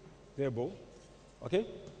 There a bowl? Okay.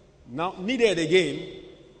 Now needed again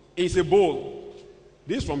is a bowl.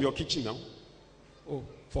 This is from your kitchen now. Oh,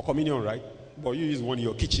 for communion, right? But you use one in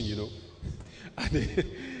your kitchen, you know. And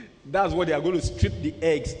that's what they are going to strip the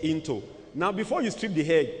eggs into. Now, before you strip the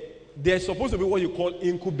egg, there's supposed to be what you call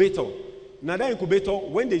incubator. Now, that incubator,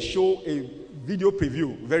 when they show a video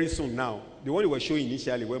preview very soon now, the one they were showing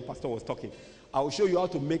initially when Pastor was talking, I will show you how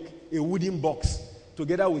to make a wooden box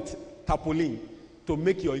together with tarpaulin to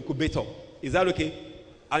make your incubator. Is that okay?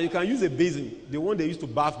 And you can use a basin, the one they used to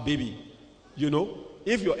bath baby. You know,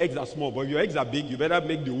 if your eggs are small, but if your eggs are big, you better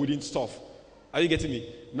make the wooden stuff. Are you getting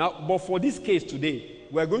me? Now, but for this case today,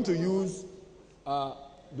 we're going to use,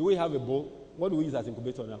 do we have a bowl? What do we use as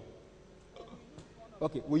incubator now?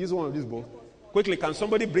 Okay, we use one of these bowls. Quickly, can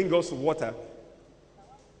somebody bring us water?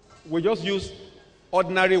 We just use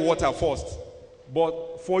ordinary water first.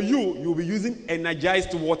 But for you, you'll be using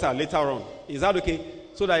energized water later on. Is that okay?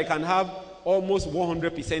 So that you can have almost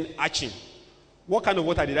 100% hatching. What kind of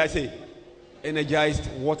water did I say? Energized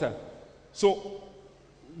water. So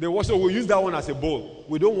we'll use that one as a bowl.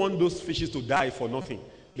 We don't want those fishes to die for nothing,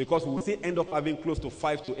 because we'll still end up having close to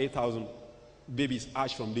 5,000 to 8,000 babies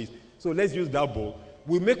hatch from this. So let's use that bowl.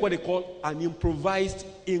 We make what they call an improvised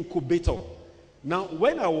incubator. Now,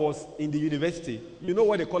 when I was in the university, you know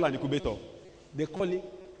what they call an incubator? They call it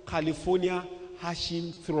California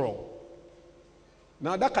Hatching Throw.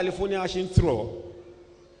 Now, that California Hatching Throw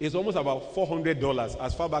is almost about $400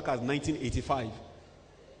 as far back as 1985.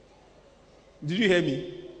 Did you hear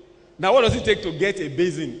me? Now, what does it take to get a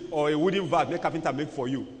basin or a wooden vat that carpenter make for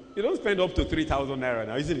you? You don't spend up to 3,000 naira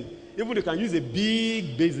now, isn't it? Even you can use a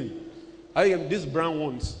big basin. I think these brown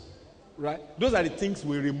ones, right? Those are the things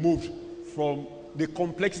we removed from the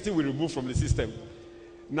complexity we removed from the system.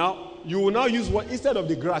 Now, you will now use what, instead of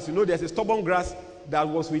the grass, you know, there's a stubborn grass that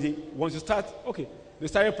was with it. Once you start, okay, they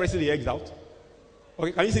started pressing the eggs out.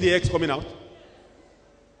 Okay, can you see the eggs coming out?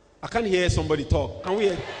 I can't hear somebody talk. Can we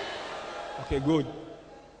hear? Okay, good.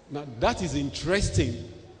 Now, that is interesting.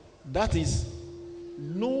 That is,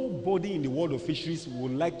 nobody in the world of fisheries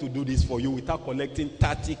would like to do this for you without collecting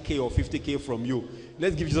 30K or 50K from you.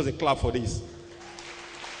 Let's give Jesus a clap for this.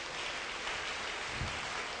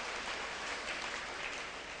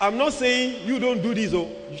 I'm not saying you don't do this,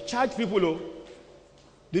 oh. You charge people, oh.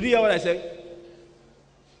 Did you hear what I said?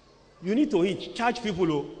 You need to eat. Charge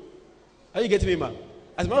people, oh. Are you getting me, man?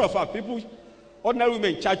 As a matter of fact, ordinary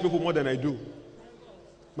women charge people more than I do.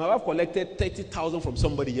 My wife collected 30,000 from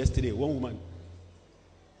somebody yesterday, one woman.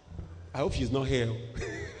 I hope she's not here.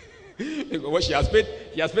 Well, she has paid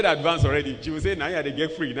advance already. She will say, now they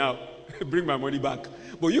get free now. Bring my money back.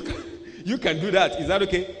 But you can do that. Is that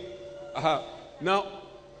okay?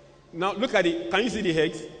 Now look at it. Can you see the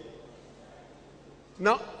eggs?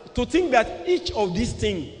 Now, to think that each of these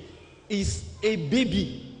things is a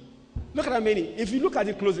baby. Look at how many. If you look at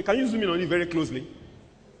it closely, can you zoom in on it very closely?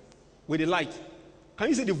 With the light. Can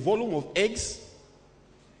you see the volume of eggs?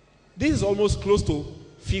 This is almost close to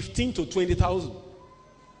 15 to 20,000.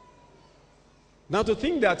 Now to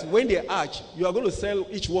think that when they hatch, you are going to sell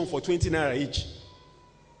each one for 20 naira each.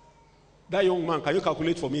 That young man, can you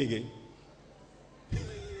calculate for me again?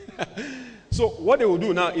 So what they will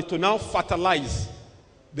do now is to now fertilize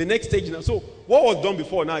the next stage. Now, so what was done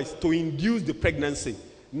before now is to induce the pregnancy.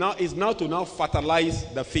 Now is now to now fertilize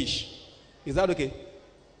the fish. Is that okay?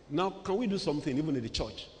 Now can we do something even in the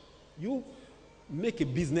church? You make a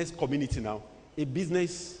business community now, a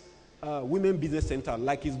business, women business center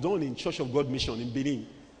like it's done in Church of God Mission in Benin.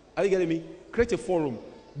 Are you getting me? Create a forum,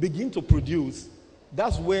 begin to produce.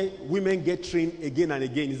 That's where women get trained again and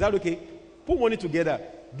again. Is that okay? Put money together.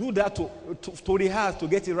 Do that to rehearse, to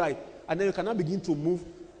get it right. And then you cannot begin to move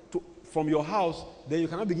from your house. Then you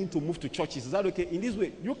cannot begin to move to churches. Is that okay? In this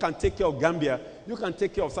way, you can take care of Gambia. You can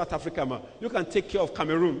take care of South Africa. Man. You can take care of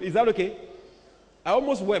Cameroon. Is that okay? I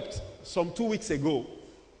almost wept some 2 weeks ago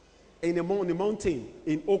in a mountain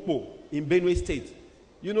in Augu, in Benue State.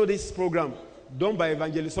 You know this program done by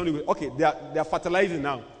Evangelist Sonny. Okay, they are fertilizing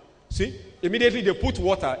now. See? Immediately they put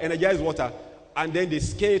water, energized water, and then they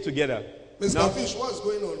scale it together. Mr. Fish, what's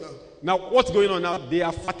going on now? Now, what's going on now? They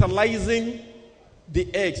are fertilizing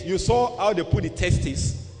the eggs. You saw how they put the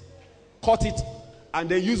testes, cut it, and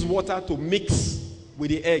then use water to mix with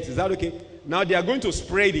the eggs. Is that okay? Now they are going to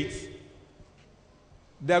spread it.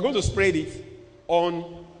 They are going to spread it on.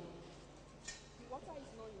 The water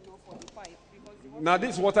is not enough for the pipe. Now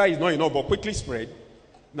this water is not enough, but quickly spread.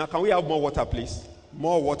 Now can we have more water, please?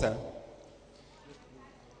 More water.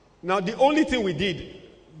 Now the only thing we did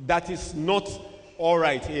that is not all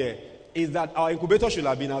right here is that our incubator should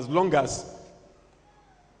have been as long as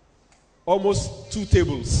almost 2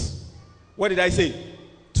 tables. What did I say?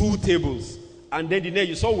 2 tables. And then the net,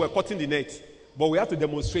 you saw we were cutting the net, but we have to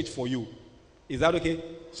demonstrate for you. Is that okay?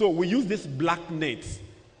 So we use this black net,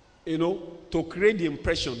 to create the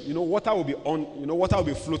impression. Water will be water will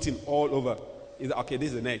be floating all over. Okay, this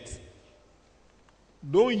is the net.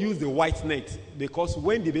 Don't use the white net, because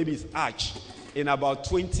when the baby is hatched, in about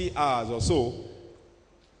 20 hours or so,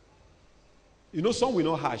 some will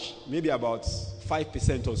not hatch, maybe about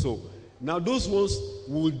 5% or so. Now those ones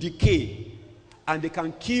will decay, and they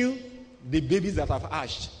can kill the babies that have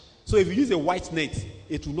hatched. So if you use a white net,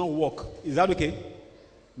 it will not work. Is that okay?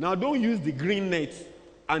 Now don't use the green net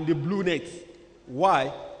and the blue net.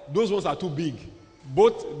 Why? Those ones are too big.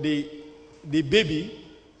 Both the baby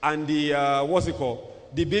and the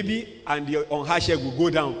the baby and the unhatched egg will go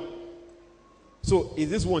down. So is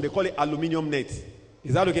this one, they call it aluminium net.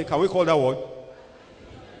 Is that okay? Can we call that one?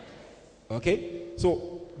 Okay.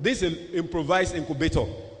 So this is an improvised incubator.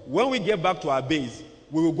 When we get back to our base,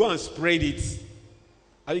 we will go and spread it.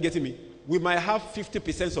 Are you getting me? We might have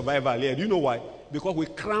 50% survival here. Do you know why? Because we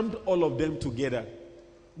crammed all of them together,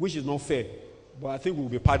 which is not fair. But I think we will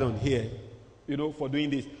be pardoned here, for doing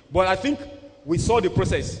this. But I think we saw the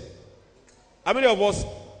process. How many of us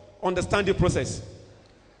understand the process?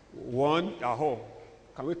 One.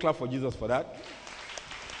 Can we clap for Jesus for that?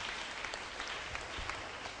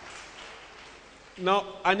 Now,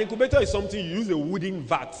 an incubator is something you use a wooden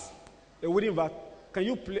vat. A wooden vat. Can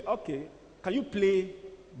you play? Okay. Can you play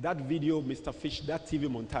that video, Mr. Fish, that TV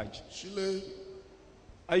montage? Chile.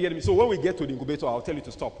 Are you getting me? So when we get to the incubator, I'll tell you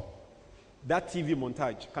to stop. That TV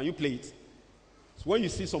montage, can you play it? So when you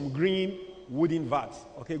see some green wooden vat,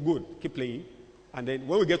 okay, good. Keep playing. And then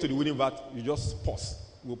when we get to the wooden vat, you just pause.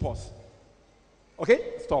 We'll pause. Okay?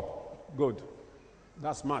 Stop. Good.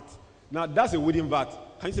 That's smart. Now, that's a wooden vat.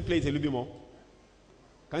 Can you see play it a little bit more?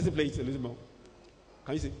 Can you see play it a little bit more?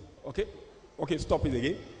 Can you see? Okay? Okay, stop it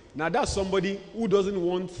again. Now, that's somebody who doesn't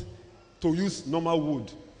want to use normal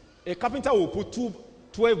wood. A carpenter will put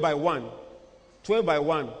 12 by 1,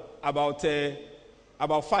 about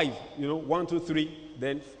 5, 1, 2, 3,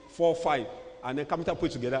 then 4, 5. And then carpenter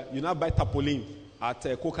put it together. You now buy tarpaulin at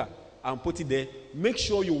Coca and put it there. Make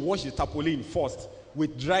sure you wash the tarpaulin first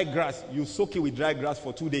with dry grass. You soak it with dry grass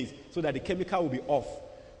for 2 days so that the chemical will be off.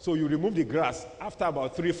 So you remove the grass after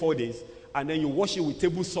about 3-4 days, and then you wash it with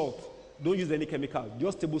table salt. Don't use any chemical,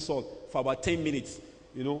 just table salt for about 10 minutes.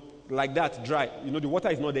 Like that, dry. The water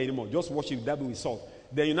is not there anymore. Just wash it with salt.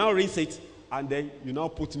 Then you now rinse it, and then you now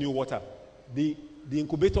put new water. The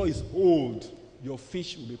incubator is old. Your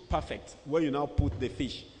fish will be perfect when you now put the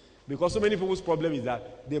fish. Because so many people's problem is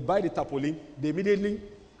that they buy the tarpaulin, they immediately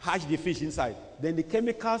hatch the fish inside. Then the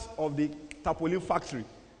chemicals of the tarpaulin factory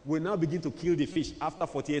will now begin to kill the fish after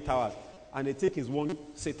 48 hours. And they think it's one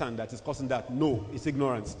Satan that is causing that. No, it's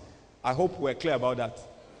ignorance. I hope we're clear about that.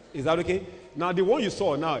 Is that okay? Now, the one you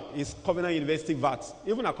saw now is Covenant University VAT.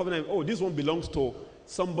 Even at Covenant, this one belongs to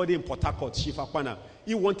somebody in Port Harcourt, Shifakwana.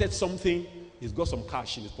 He wanted something He's got some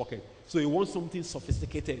cash in his pocket. So he wants something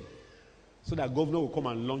sophisticated so that governor will come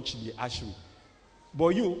and launch the hatchery.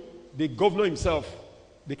 But you, the governor himself,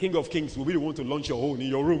 the king of kings, will be the one to launch your own in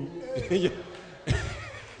your room.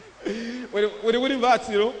 with the wooden bats,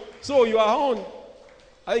 you know. So you are on.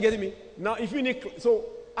 Are you getting me? Now, if you need, so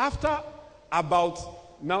after about,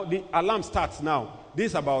 now the alarm starts now.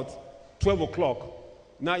 This is about 12 o'clock.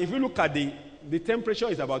 Now, if you look at the temperature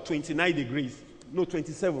is about 29 degrees. No,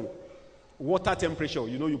 27. Water temperature.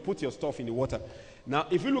 You know, you put your stuff in the water. Now,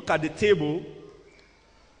 if you look at the table,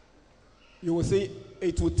 you will see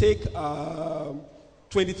it will take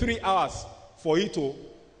 23 hours for it to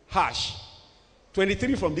hatch.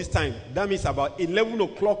 23 from this time. That means about 11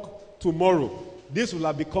 o'clock tomorrow. This will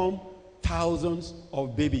have become thousands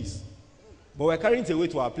of babies. But we're carrying it away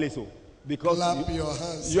to our place, because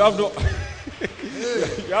you have no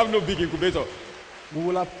you have no big incubator. We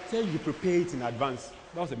will have tell you prepare it in advance.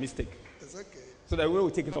 That was a mistake. It's okay. So that we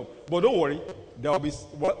will take it up. But don't worry, there will be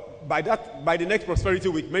by the next prosperity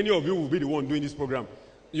week, many of you will be the one doing this program.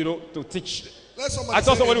 You know, to teach. I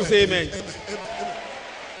thought somebody would say amen. Amen.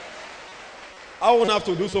 I won't have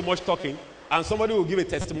to do so much talking, and somebody will give a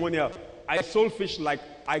testimonial. I sold fish like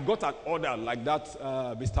I got an order like that,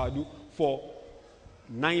 Mr. Augu, for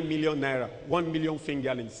 9 million naira, 1 million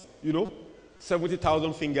fingerlings. You know,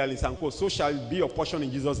 70,000 fingerlings and quote. So shall it be your portion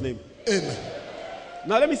in Jesus' name. Amen.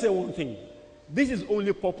 Now let me say one thing. This is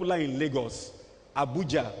only popular in Lagos,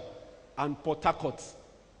 Abuja, and Port Harcourt.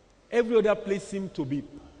 Every other place seems to be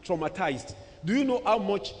traumatized. Do you know how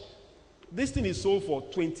much this thing is sold for?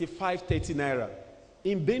 25, 30 naira.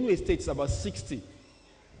 In Benue State, it's about 60.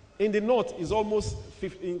 In the north, it's almost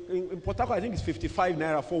 50. In Port Harcourt, I think it's 55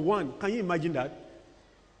 naira for one. Can you imagine that?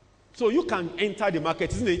 So you can enter the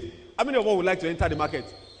market, isn't it? How many of us would like to enter the market?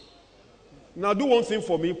 Now do one thing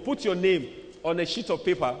for me. Put your name on a sheet of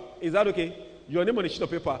paper. Is that okay? Your name on a sheet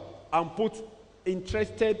of paper, and put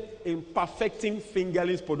interested in perfecting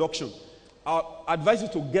fingerlings production. I'll advise you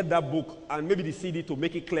to get that book and maybe the CD to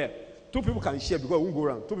make it clear. 2 people can share because it won't go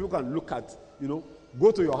around. 2 people can look at, you know,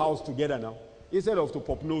 go to your house together now. Instead of to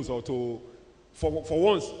pop nose or to, for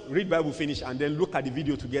once, read Bible finish and then look at the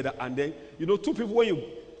video together. And then, you know, 2 people, when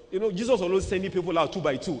you know, Jesus always sending people out 2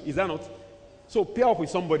 by 2. Is that not? So pair up with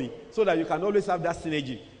somebody so that you can always have that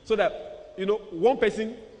synergy. So that, you know, one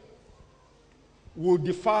person will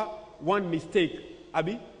defer one mistake,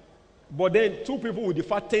 Abi, but then 2 people will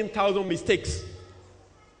defer 10,000 mistakes.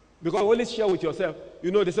 Because always share with yourself.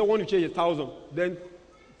 You know, they say one will change 1,000, then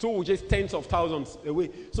 2 will change tens of thousands away.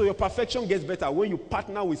 So your perfection gets better when you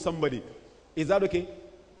partner with somebody. Is that okay?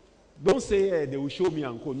 Don't say they will show me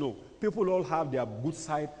and go. No. People all have their good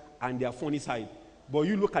side and their funny side. But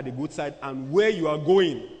you look at the good side and where you are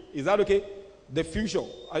going. Is that okay? The future.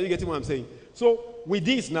 Are you getting what I'm saying? So with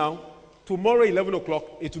this now, tomorrow 11 o'clock,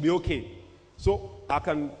 it will be okay. So I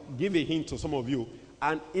can give a hint to some of you.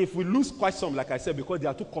 And if we lose quite some, like I said, because they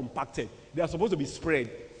are too compacted, they are supposed to be spread.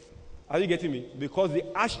 Are you getting me? Because the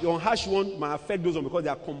unhatched one might affect those ones because they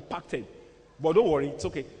are compacted. But don't worry, it's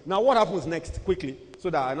okay. Now what happens next, quickly, so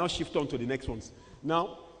that I now shift on to the next ones.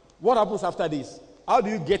 Now, what happens after this? How do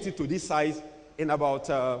you get it to this size in about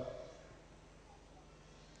 6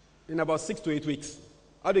 to 8 weeks?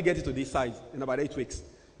 How do you get it to this size in about 8 weeks?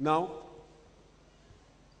 Now,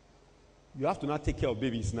 you have to now take care of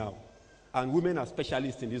babies now. And women are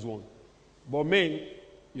specialists in this one. But men,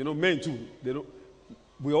 you know, men too, they don't,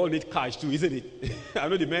 we all need cash too, isn't it? I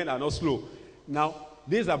know the men are not slow. Now,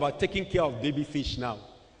 this is about taking care of baby fish now.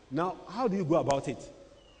 Now, how do you go about it?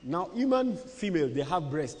 Now, human female, they have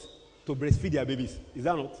breasts to breastfeed their babies. Is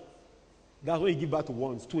that not? That's when you give birth to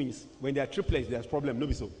ones, twins. When they are triplets, there's problem. No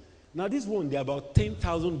be so. Now, this one, there are about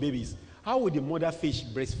 10,000 babies. How would the mother fish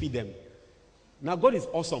breastfeed them? Now, God is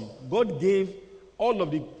awesome. God gave all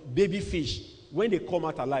of the baby fish, when they come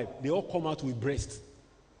out alive, they all come out with breasts.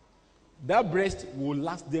 That breast will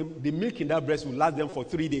last them, the milk in that breast will last them for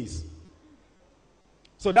 3 days.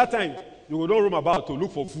 So that time, you will not roam about to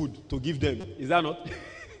look for food to give them. Is that not?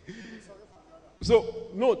 So,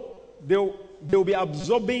 no, they'll be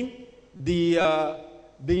absorbing the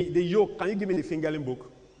yolk. Can you give me the fingerling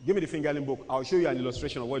book? Give me the fingerling book. I'll show you an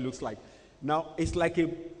illustration of what it looks like. Now, it's like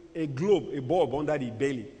a globe, a bulb under the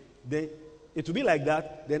belly. Then it will be like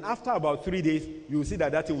that. Then after about 3 days, you will see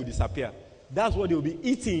that thing will disappear. That's what they will be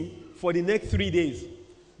eating for the next 3 days.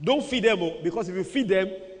 Don't feed them, because if you feed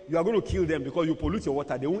them, you are going to kill them because you pollute your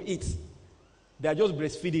water. They won't eat. They are just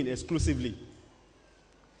breastfeeding exclusively.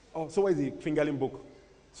 Oh, so what is the fingerling book?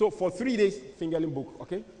 So for 3 days, fingerling book,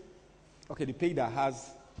 okay? Okay, the page that has...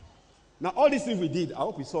 Now, all these things we did, I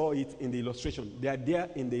hope we saw it in the illustration. They are there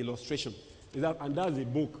in the illustration. And that's a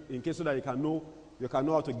book, in case so that you can know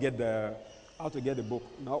how to get the book.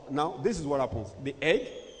 Now this is what happens. The egg.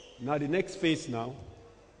 Now the next phase now.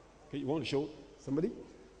 Okay, you want to show somebody?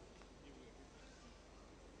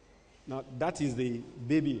 Now that is the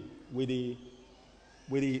baby with the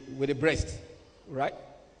breast, right?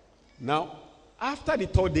 Now, after the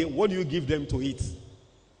third day, what do you give them to eat?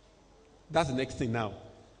 That's the next thing now.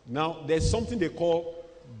 Now, there's something they call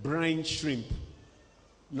brine shrimp.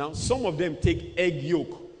 Now, some of them take egg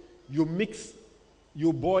yolk. You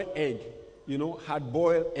boil egg,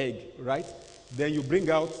 hard-boiled egg, right? Then you bring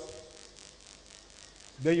out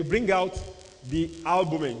the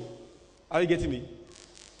albumin. Are you getting me?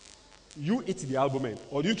 You eat the albumin,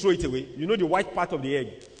 or do you throw it away? You know the white part of the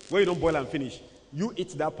egg, where you don't boil and finish. You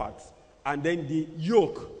eat that part. And then the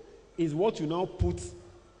yolk is what you now put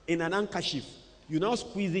in an handkerchief. You now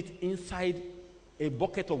squeeze it inside a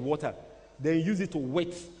bucket of water. Then use it to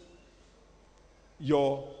wet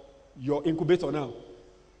your incubator now.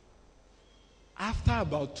 After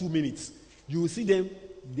about 2 minutes, you will see them,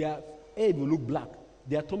 their head will look black.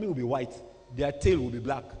 Their tummy will be white. Their tail will be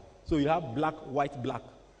black. So you have black, white, black.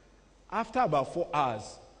 After about 4 hours,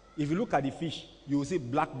 if you look at the fish, you will see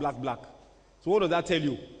black, black, black. So what does that tell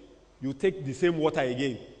you? You take the same water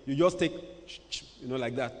again. You just take,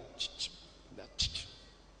 like that.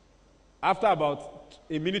 After about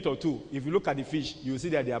a minute or two, if you look at the fish, you will see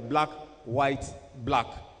that they are black, white, black.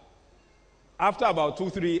 After about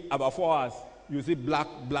 4 hours, you see black,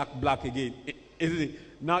 black, black again.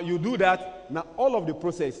 Now you do that. Now all of the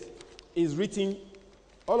process is written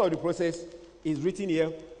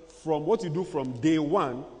here from what you do from day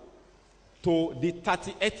 1 to the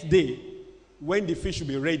 38th day, when the fish will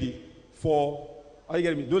be ready for. Are you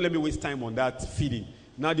getting me? Don't let me waste time on that feeding.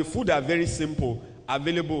 Now the food are very simple,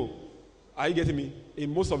 available. Are you getting me?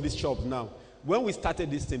 In most of these shops now. When we started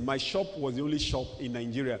this thing, my shop was the only shop in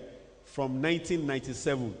Nigeria from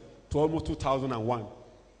 1997 to almost 2001.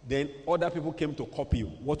 Then other people came to copy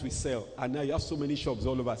what we sell. And now you have so many shops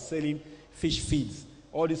all over selling fish feeds.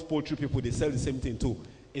 All these poultry people, they sell the same thing too.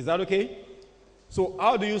 Is that okay? So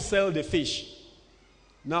how do you sell the fish?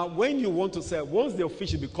 Now, when you want to sell, once the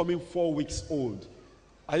fish is becoming 4 weeks old,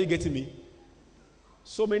 are you getting me?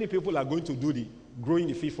 So many people are going to do the growing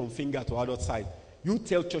the fish from finger to adult side. You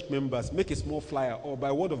tell church members, make a small flyer or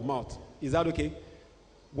by word of mouth. Is that okay?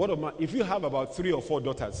 Word of mouth. If you have about 3 or 4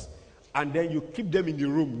 daughters and then you keep them in the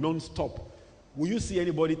room non-stop, will you see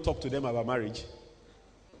anybody talk to them about marriage?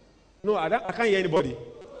 No, I can't hear anybody.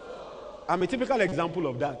 I'm a typical example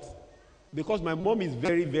of that because my mom is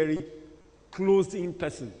very, very closed in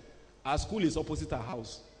person. Our school is opposite our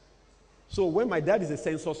house. So when my dad is a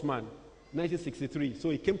census man, 1963, so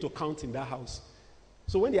he came to count in that house.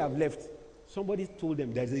 So when they have left, somebody told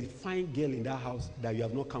them there's a fine girl in that house that you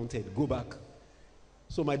have not counted. Go back.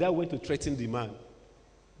 So my dad went to threaten the man.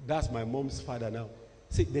 That's my mom's father now.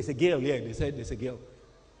 See, there's a girl here. They said there's a girl.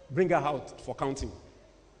 Bring her out for counting.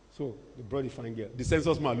 So they brought the fine girl. The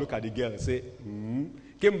census man looked at the girl and said,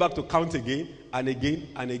 came back to count again and again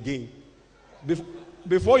and again.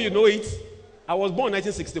 Before you know it, I was born in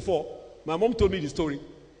 1964. My mom told me the story.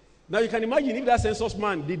 Now you can imagine if that census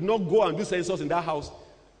man did not go and do census in that house.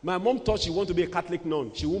 My mom thought she wanted to be a Catholic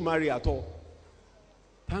nun. She won't marry at all.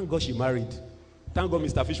 Thank God she married. Thank God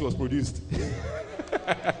Mr. Fish was produced.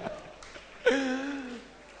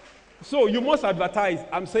 So you must advertise.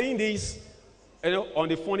 I'm saying this on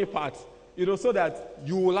the funny part, so that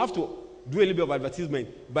you will have to do a little bit of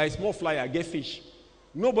advertisement. Buy a small flyer, get fish.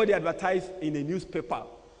 Nobody advertised in a newspaper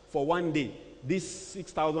for 1 day. This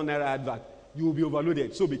 6,000 naira advert, you will be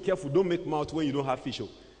overloaded. So be careful. Don't make mouth when you don't have fish.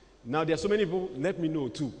 Now there are so many people, let me know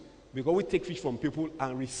too. Because we take fish from people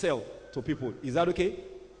and resell to people. Is that okay?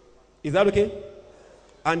 Is that okay?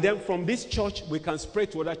 And then from this church, we can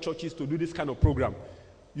spread to other churches to do this kind of program.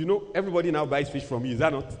 Everybody now buys fish from you. Is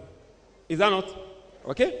that not? Is that not?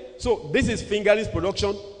 Okay? So this is Fingerlings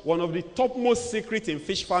Production, one of the topmost secrets in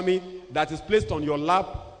fish farming that is placed on your lap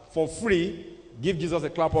for free. Give Jesus a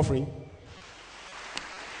clap offering.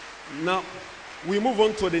 Now, we move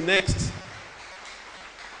on to the next.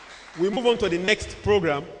 We move on to the next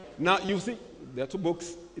program. Now, you see, there are 2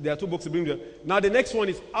 books. There are 2 books to bring there. Now, the next one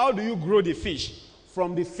is how do you grow the fish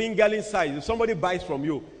from the fingerling size? If somebody buys from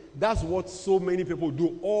you, that's what so many people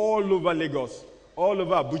do all over Lagos, all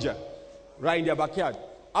over Abuja, right in their backyard.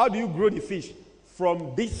 How do you grow the fish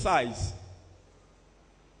from this size?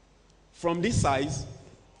 From this size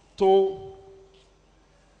to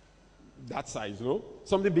that size,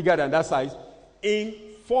 something bigger than that size, in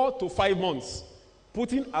 4 to 5 months,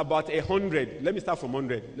 putting about 100. Let me start from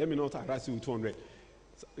 100. Let me not harass you with 200.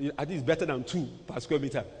 So, I think it's better than 2 per square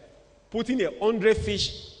meter. putting 100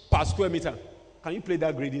 fish per square meter. Can you play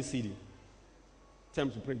that grading CD?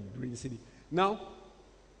 Time to play grading CD. Now,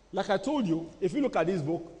 like I told you, if you look at this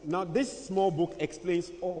book, now this small book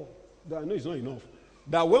explains all. I know it's not enough.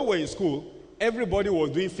 That when we were in school, everybody was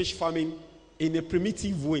doing fish farming in a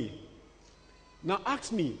primitive way. Now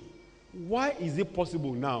ask me, why is it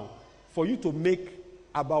possible now for you to make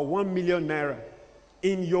about 1 million naira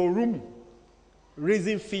in your room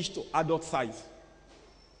raising fish to adult size?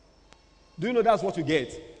 Do you know that's what you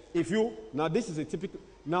get? Now this is a typical,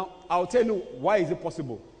 now I'll tell you why is it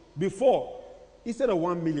possible. Before, instead of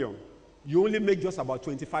 1 million, you only make just about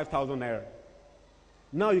 25,000 naira.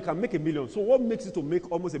 Now you can make 1 million. So what makes you to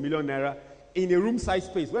make almost 1 million naira in a room size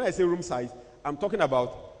space? When I say room size, I'm talking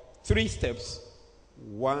about 3 steps.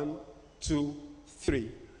 1, 2,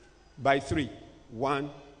 3. By 3. 1,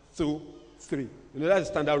 2, 3. You know that's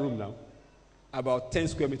a standard room now. About 10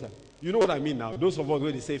 square meters. You know what I mean now? Those of us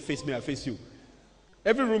where they say face me, I face you.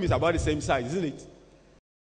 Every room is about the same size, isn't it?